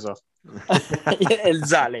alarm goes off. Yeah,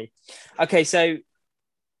 exactly. Okay, so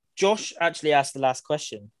Josh actually asked the last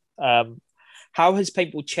question. How has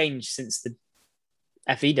paintball changed since the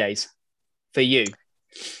FE days for you?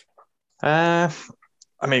 I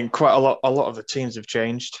mean, quite a lot. A lot of the teams have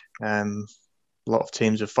changed. A lot of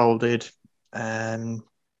teams have folded.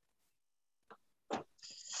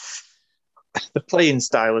 The playing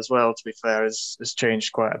style as well, to be fair, has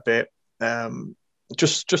changed quite a bit.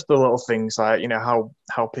 Just the little things like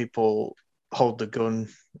how people hold the gun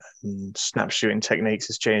and snap shooting techniques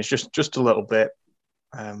has changed just a little bit.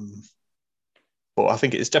 But I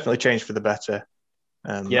think it's definitely changed for the better.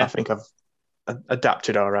 I think I've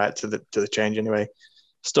adapted all right to the change anyway.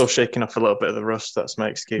 Still shaking off a little bit of the rust. That's my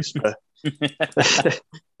excuse for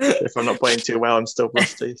if I'm not playing too well, I'm still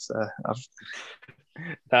rusty. So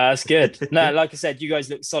that's good. No, like I said, you guys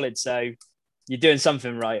look solid, so you're doing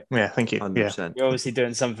something right. Yeah, thank you. 100%. Yeah. You're obviously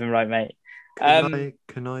doing something right, mate. Can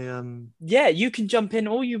I Yeah, you can jump in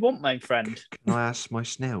all you want, my friend. Can I ask my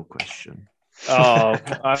snail question? Oh,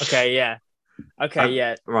 okay, yeah. Okay,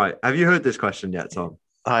 yeah. Right. Have you heard this question yet, Tom?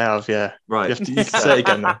 I have, yeah. Right. You can say it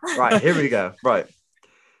again now. Right, here we go. Right.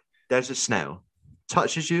 There's a snail.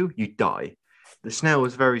 Touches you, you die. The snail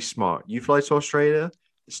is very smart. You fly to Australia,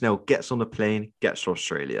 the snail gets on the plane, gets to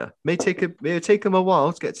Australia. May take him a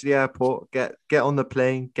while to get to the airport, get on the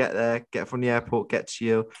plane, get there, get from the airport, get to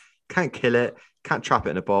you. Can't kill it, can't trap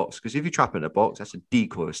it in a box, because if you trap it in a box, that's a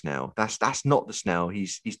decoy snail. That's not the snail.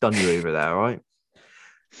 He's done you over there, all right?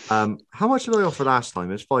 How much did I offer last time?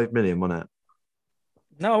 It was 5 million, wasn't it?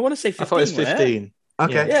 No, I want to say 15. I thought it was 15.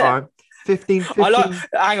 Okay, yeah. All right. 15.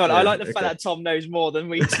 Hang on, I like the fact that Tom knows more than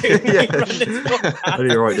we do. I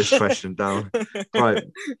need to write this question down. Right.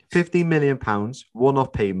 £15 million,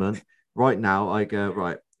 one-off payment, right now, I go,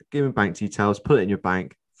 right, give me bank details, put it in your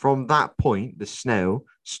bank. From that point, the snail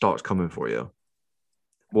starts coming for you.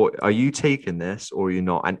 What are you taking this or are you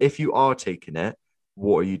not? And if you are taking it,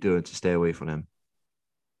 what are you doing to stay away from him?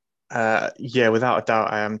 Yeah, without a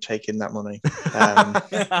doubt, I am taking that money.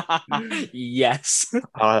 Yes.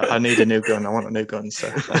 I need a new gun. I want a new gun. So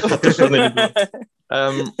definitely new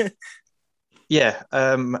gun. Yeah.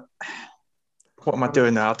 What am I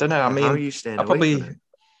doing now? I don't know. I How are mean, you staying I'll away from probably him?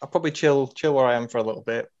 I'll probably chill where I am for a little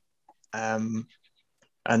bit. And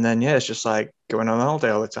then yeah, it's just like going on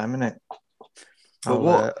holiday all the time, isn't it? But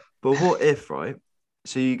what if, right?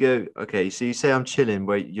 So you go, okay, so you say I'm chilling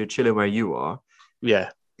where you're chilling where you are.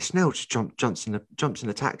 Yeah. Snail just jumps in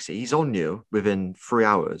the taxi. He's on you within 3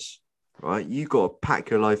 hours, right? You got to pack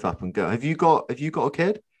your life up and go. Have you got a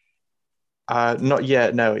kid? Not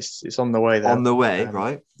yet. No, it's on the way though. On the way,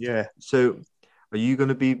 right? Yeah. So are you going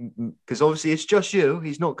to be, because obviously it's just you.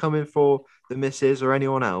 He's not coming for the missus or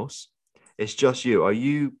anyone else. It's just you. Are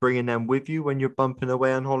you bringing them with you when you're bumping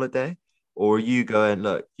away on holiday? Or are you going,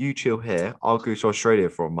 look, you chill here. I'll go to Australia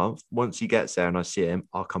for a month. Once he gets there and I see him,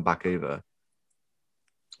 I'll come back over.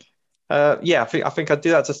 Yeah, I think I'd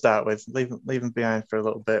do that to start with. Leave him behind for a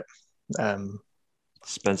little bit.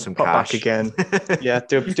 Spend some Pop cash. back again. Yeah,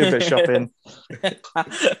 do a bit of shopping. Play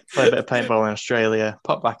a bit of paintball in Australia.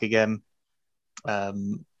 Pop back again.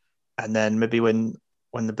 And then maybe when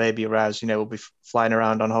the baby arrives, we'll be flying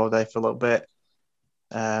around on holiday for a little bit.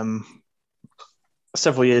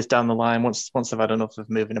 Several years down the line, once I've had enough of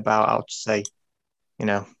moving about, I'll just say,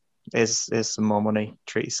 here's some more money.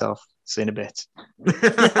 Treat yourself. See you in a bit.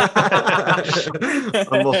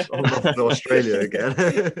 I'm off to Australia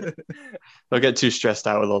again. I'll get too stressed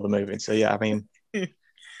out with all the moving. So yeah, I mean,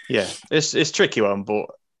 yeah, it's tricky one, but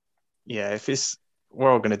yeah, we're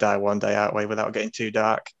all going to die one day, aren't we? Without getting too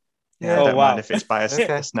dark. Yeah, I don't mind if it's by a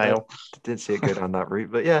snail. I didn't see it go down that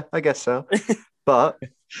route, but yeah, I guess so. But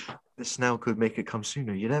the snail could make it come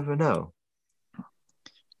sooner. You never know.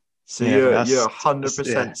 So you're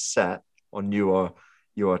 100% set on you are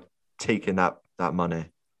taking that money.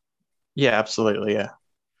 Yeah, absolutely. Yeah,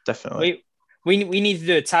 definitely. We need to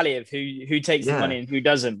do a tally of who takes the money and who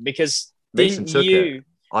doesn't, because Mason took it.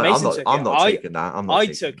 I'm not taking that.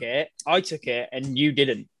 I took it, and you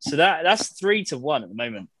didn't. So that's 3-1 at the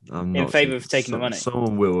moment in favor of taking the money.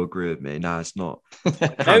 Someone will agree with me. No, it's not. I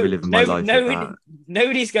can't be living my life like that.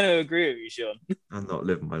 Nobody's going to agree with you, Sean. I'm not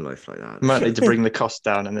living my life like that. You might need to bring the cost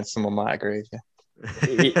down, and then someone might agree with you.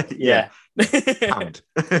 Yeah. Pound.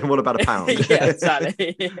 What about a pound? Yeah,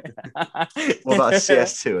 exactly. What about a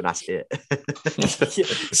CS2 and that's it?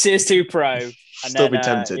 CS2 Pro. And still be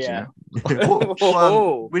tempted, yeah. We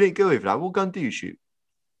didn't go over that. What gun do you shoot?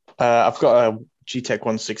 I've got a G-Tech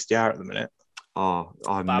 160R at the minute. Oh,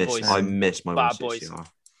 I miss my 160R.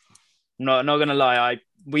 Not gonna lie,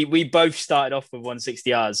 we both started off with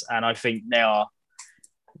 160Rs, and I think they are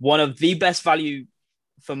one of the best value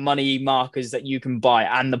for money markers that you can buy,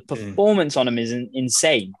 and the performance on them is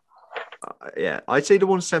insane. Yeah, I'd say the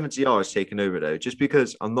 170R is taken over though, just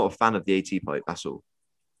because I'm not a fan of the AT pipe. That's all.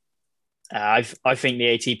 I think the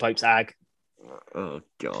AT pipe's ag. Oh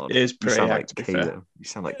god, it is pretty ag. You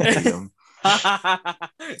sound like Caleb.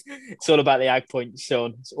 It's all about the ag points,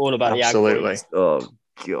 Sean. It's all about the ag points. Oh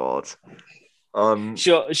god.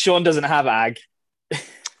 Sean doesn't have ag.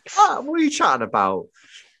 What are you chatting about?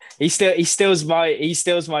 He steals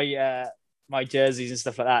my my jerseys and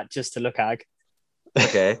stuff like that just to look ag.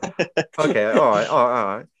 Okay. All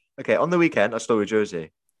right. Okay, on the weekend I stole your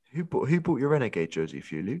jersey. Who bought your Renegade jersey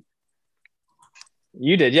for you, Luke?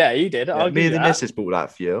 You did, yeah, you did. Yeah, me and the missus bought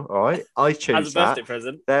that for you. All right, I chose as a birthday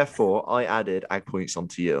present. Therefore, I added ag points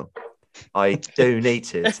onto you. I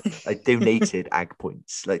donated ag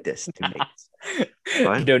points like this.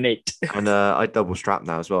 Right? Donate. And I double strap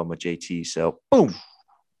now as well. My JT, so boom.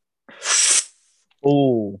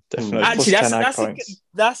 Oh, definitely. Actually,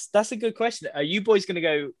 that's a good question. Are you boys going to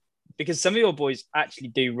go? Because some of your boys actually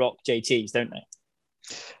do rock JTs, don't they?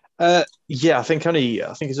 Yeah, I think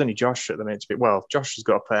it's only Josh at the minute. Well, Josh has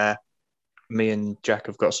got a pair. Me and Jack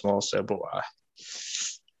have got some also, but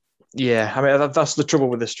yeah, I mean that's the trouble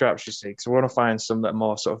with the straps, you see, because we want to find some that are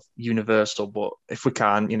more sort of universal. But if we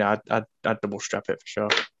can, I'd double strap it for sure.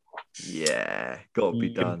 Yeah, got to be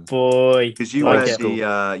done, boy. Because you wear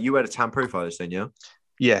the tan profilers, didn't you?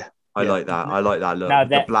 Yeah, I like that. I like that look.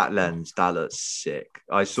 The black lens, that looks sick.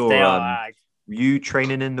 I saw you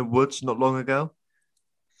training in the woods not long ago.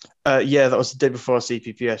 Yeah, that was the day before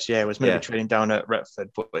CPPS. Yeah, it was maybe training down at Retford,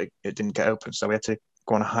 but it didn't get open, so we had to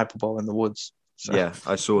go on a hyperball in the woods. So. Yeah,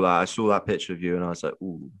 I saw that. I saw that picture of you, and I was like,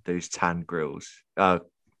 "Ooh, those tan grills,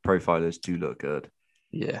 profilers do look good."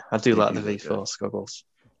 Yeah, I do like the do look V4 goggles.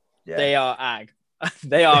 Yeah. They are ag.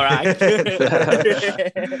 They are ag.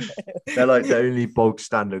 They're like the only bog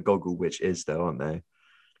standard goggle, which is though, aren't they?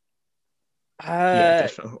 Yeah,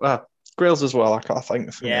 definitely. Well, grills as well. I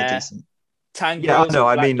think they're Yeah. decent. Tank Yeah, I grills know.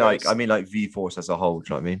 or I black mean, grills? like V-Force as a whole.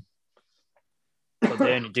 Do you know what I mean? Well,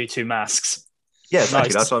 they only do 2 masks. Yeah, exactly.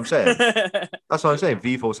 Nice. That's what I'm saying. That's what I'm saying.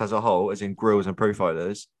 V-Force as a whole, as in grills and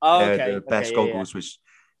profilers, Oh, they're okay. the best Okay, goggles,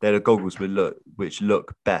 they're the goggles which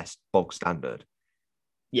look best bog standard.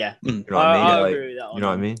 Yeah. You know what I mean? I Like, agree with that one. you know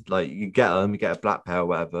what I mean? Like you get them, you get a black pair or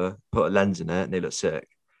whatever, put a lens in it, and they look sick.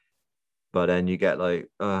 But then you get like,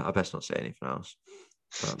 I best not say anything else.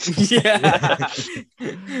 Yeah.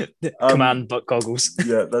 Command butt goggles.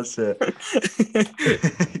 Yeah, that's it.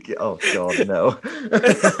 Oh God, no!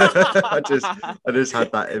 I just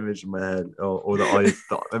had that image in my head. Or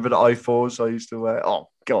remember the i4s I used to wear? Oh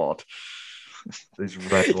God, these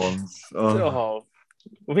red ones. Oh,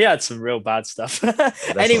 we had some real bad stuff.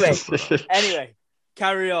 Anyway,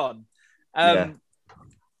 carry on. Yeah.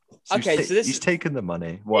 So okay, so he's taken the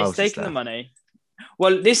money. What he's else? Taken the money.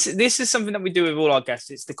 Well, this is something that we do with all our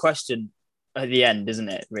guests. It's the question at the end, isn't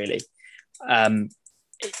it? Really.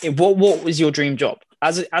 What was your dream job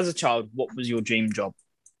as a child? What was your dream job?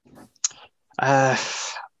 I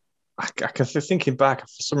can thinking back, for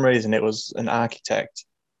some reason it was an architect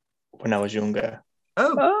when I was younger.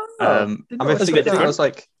 Oh, I mean, that's a bit different. I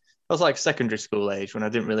was like secondary school age when I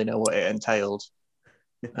didn't really know what it entailed.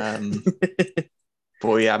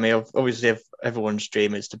 But yeah, I mean, obviously everyone's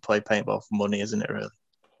dream is to play paintball for money, isn't it? Really.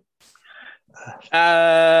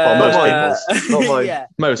 Well, most people's. Not mine. Yeah.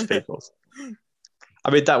 Most people's. I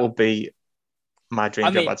mean, that would be my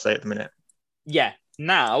dream job, I'd say, at the minute. Yeah.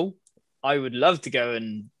 Now, I would love to go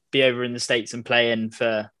and be over in the States and playing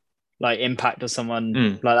for like Impact or someone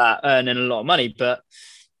like that, earning a lot of money, but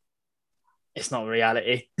it's not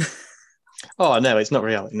reality. Oh, no, it's not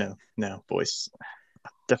reality. No, boys. I'd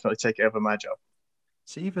definitely take it over my job.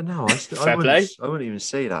 See, even now, I wouldn't even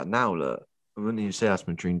say that now. Look, I wouldn't even say that's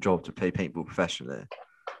my dream job to play paintball professionally.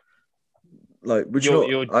 Like,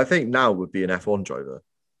 I think now would be an F1 driver.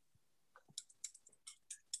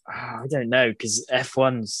 I don't know, because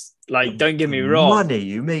F1's like, don't get me wrong. Money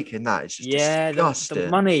you make in that is just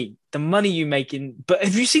disgusting. The money you make in. But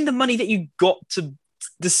have you seen the money that you got to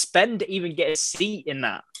spend to even get a seat in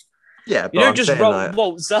that? Yeah, but you don't just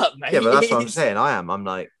waltz up, mate. Yeah, but that's what I'm saying.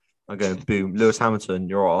 I'm going, boom, Lewis Hamilton,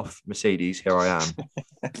 you're off. Mercedes, here I am.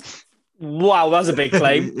 Wow, that's a big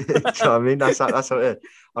claim. You know what I mean? That's how it is.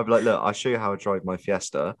 I'd be like, look, I'll show you how I drive my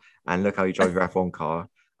Fiesta, and look how you drive your F1 car.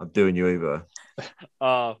 I'm doing you over.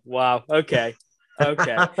 Oh, wow. Okay.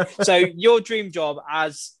 So your dream job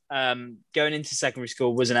as going into secondary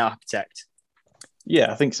school was an architect?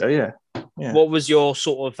 Yeah, I think so, yeah. What was your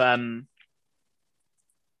sort of... I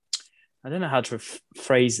don't know how to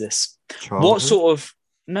phrase this. Childhood? What sort of...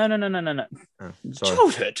 No. Oh,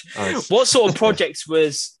 childhood. What sort of projects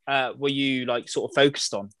were you like sort of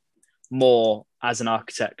focused on more as an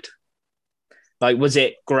architect? Like, was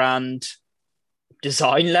it grand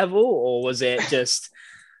design level, or was it just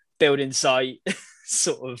building site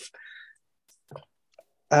sort of?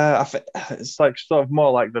 I think it's like sort of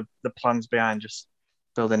more like the plans behind just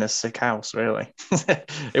building a sick house. Really,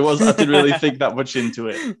 it was. I didn't really think that much into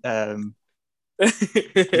it.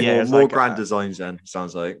 More grand designs then,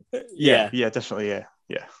 sounds like. Yeah, definitely, yeah.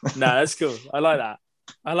 No, that's cool. I like that.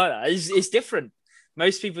 It's different.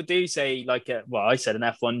 Most people do say like, I said an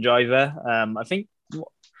F1 driver. I think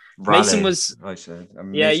Rally, Mason was. I said.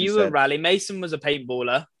 You were rally. Mason was a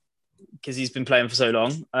paintballer because he's been playing for so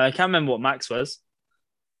long. I can't remember what Max was.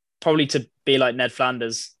 Probably to be like Ned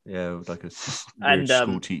Flanders. Yeah, like a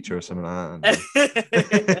school teacher or something like that.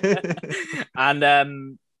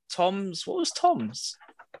 And Tom's, what was Tom's?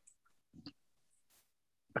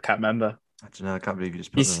 I can't remember. I don't know. I can't believe you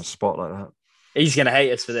just put him on a spot like that. He's going to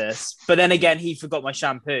hate us for this. But then again, he forgot my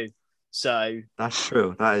shampoo. So that's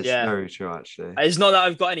true. That is very true, actually. It's not that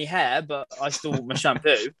I've got any hair, but I still want my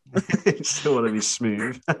shampoo. You still want to be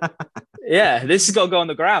smooth. Yeah, this has got to go on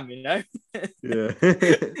the gram, you know? Yeah.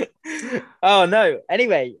 Oh, no.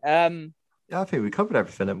 Anyway. I think we covered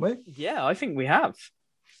everything, haven't we? Yeah, I think we have.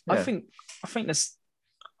 Yeah. I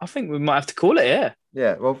think we might have to call it here.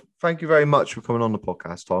 Yeah. Well, thank you very much for coming on the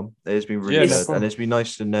podcast, Tom. It's been really good. And it's been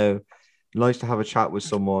nice to have a chat with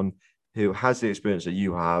someone who has the experience that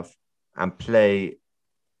you have and play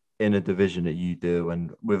in a division that you do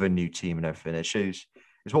and with a new team and everything. It shows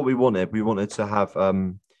it's what we wanted. We wanted to have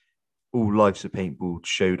all Lives of Paintball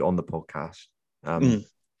showed on the podcast. And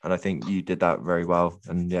I think you did that very well.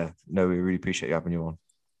 And we really appreciate you having you on.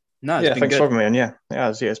 No, thanks for having me. And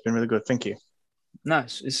it's been really good. Thank you. No,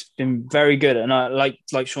 it's been very good. And I like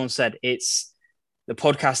Sean said, the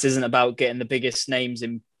podcast isn't about getting the biggest names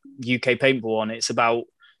in UK paintball on. It's about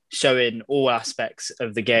showing all aspects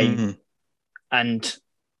of the game and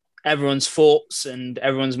everyone's thoughts and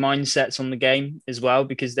everyone's mindsets on the game as well,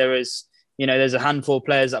 because there's a handful of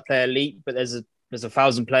players that play elite, but there's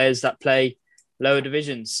 1,000 players that play lower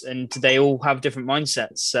divisions, and they all have different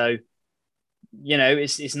mindsets. So,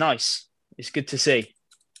 it's nice. It's good to see.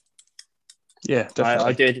 Yeah, definitely.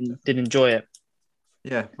 I did enjoy it.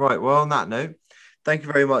 Yeah, right. Well, on that note, thank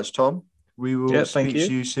you very much, Tom. We will speak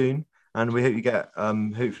to you soon. And we hope you get,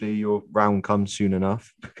 hopefully your round comes soon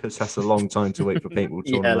enough, because that's a long time to wait for paintball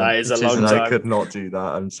tournament. Yeah, that is a long time. I could not do that.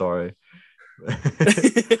 I'm sorry.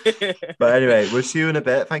 But anyway, we'll see you in a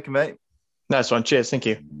bit. Thank you, mate. Nice one. Cheers. Thank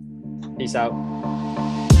you. Peace out.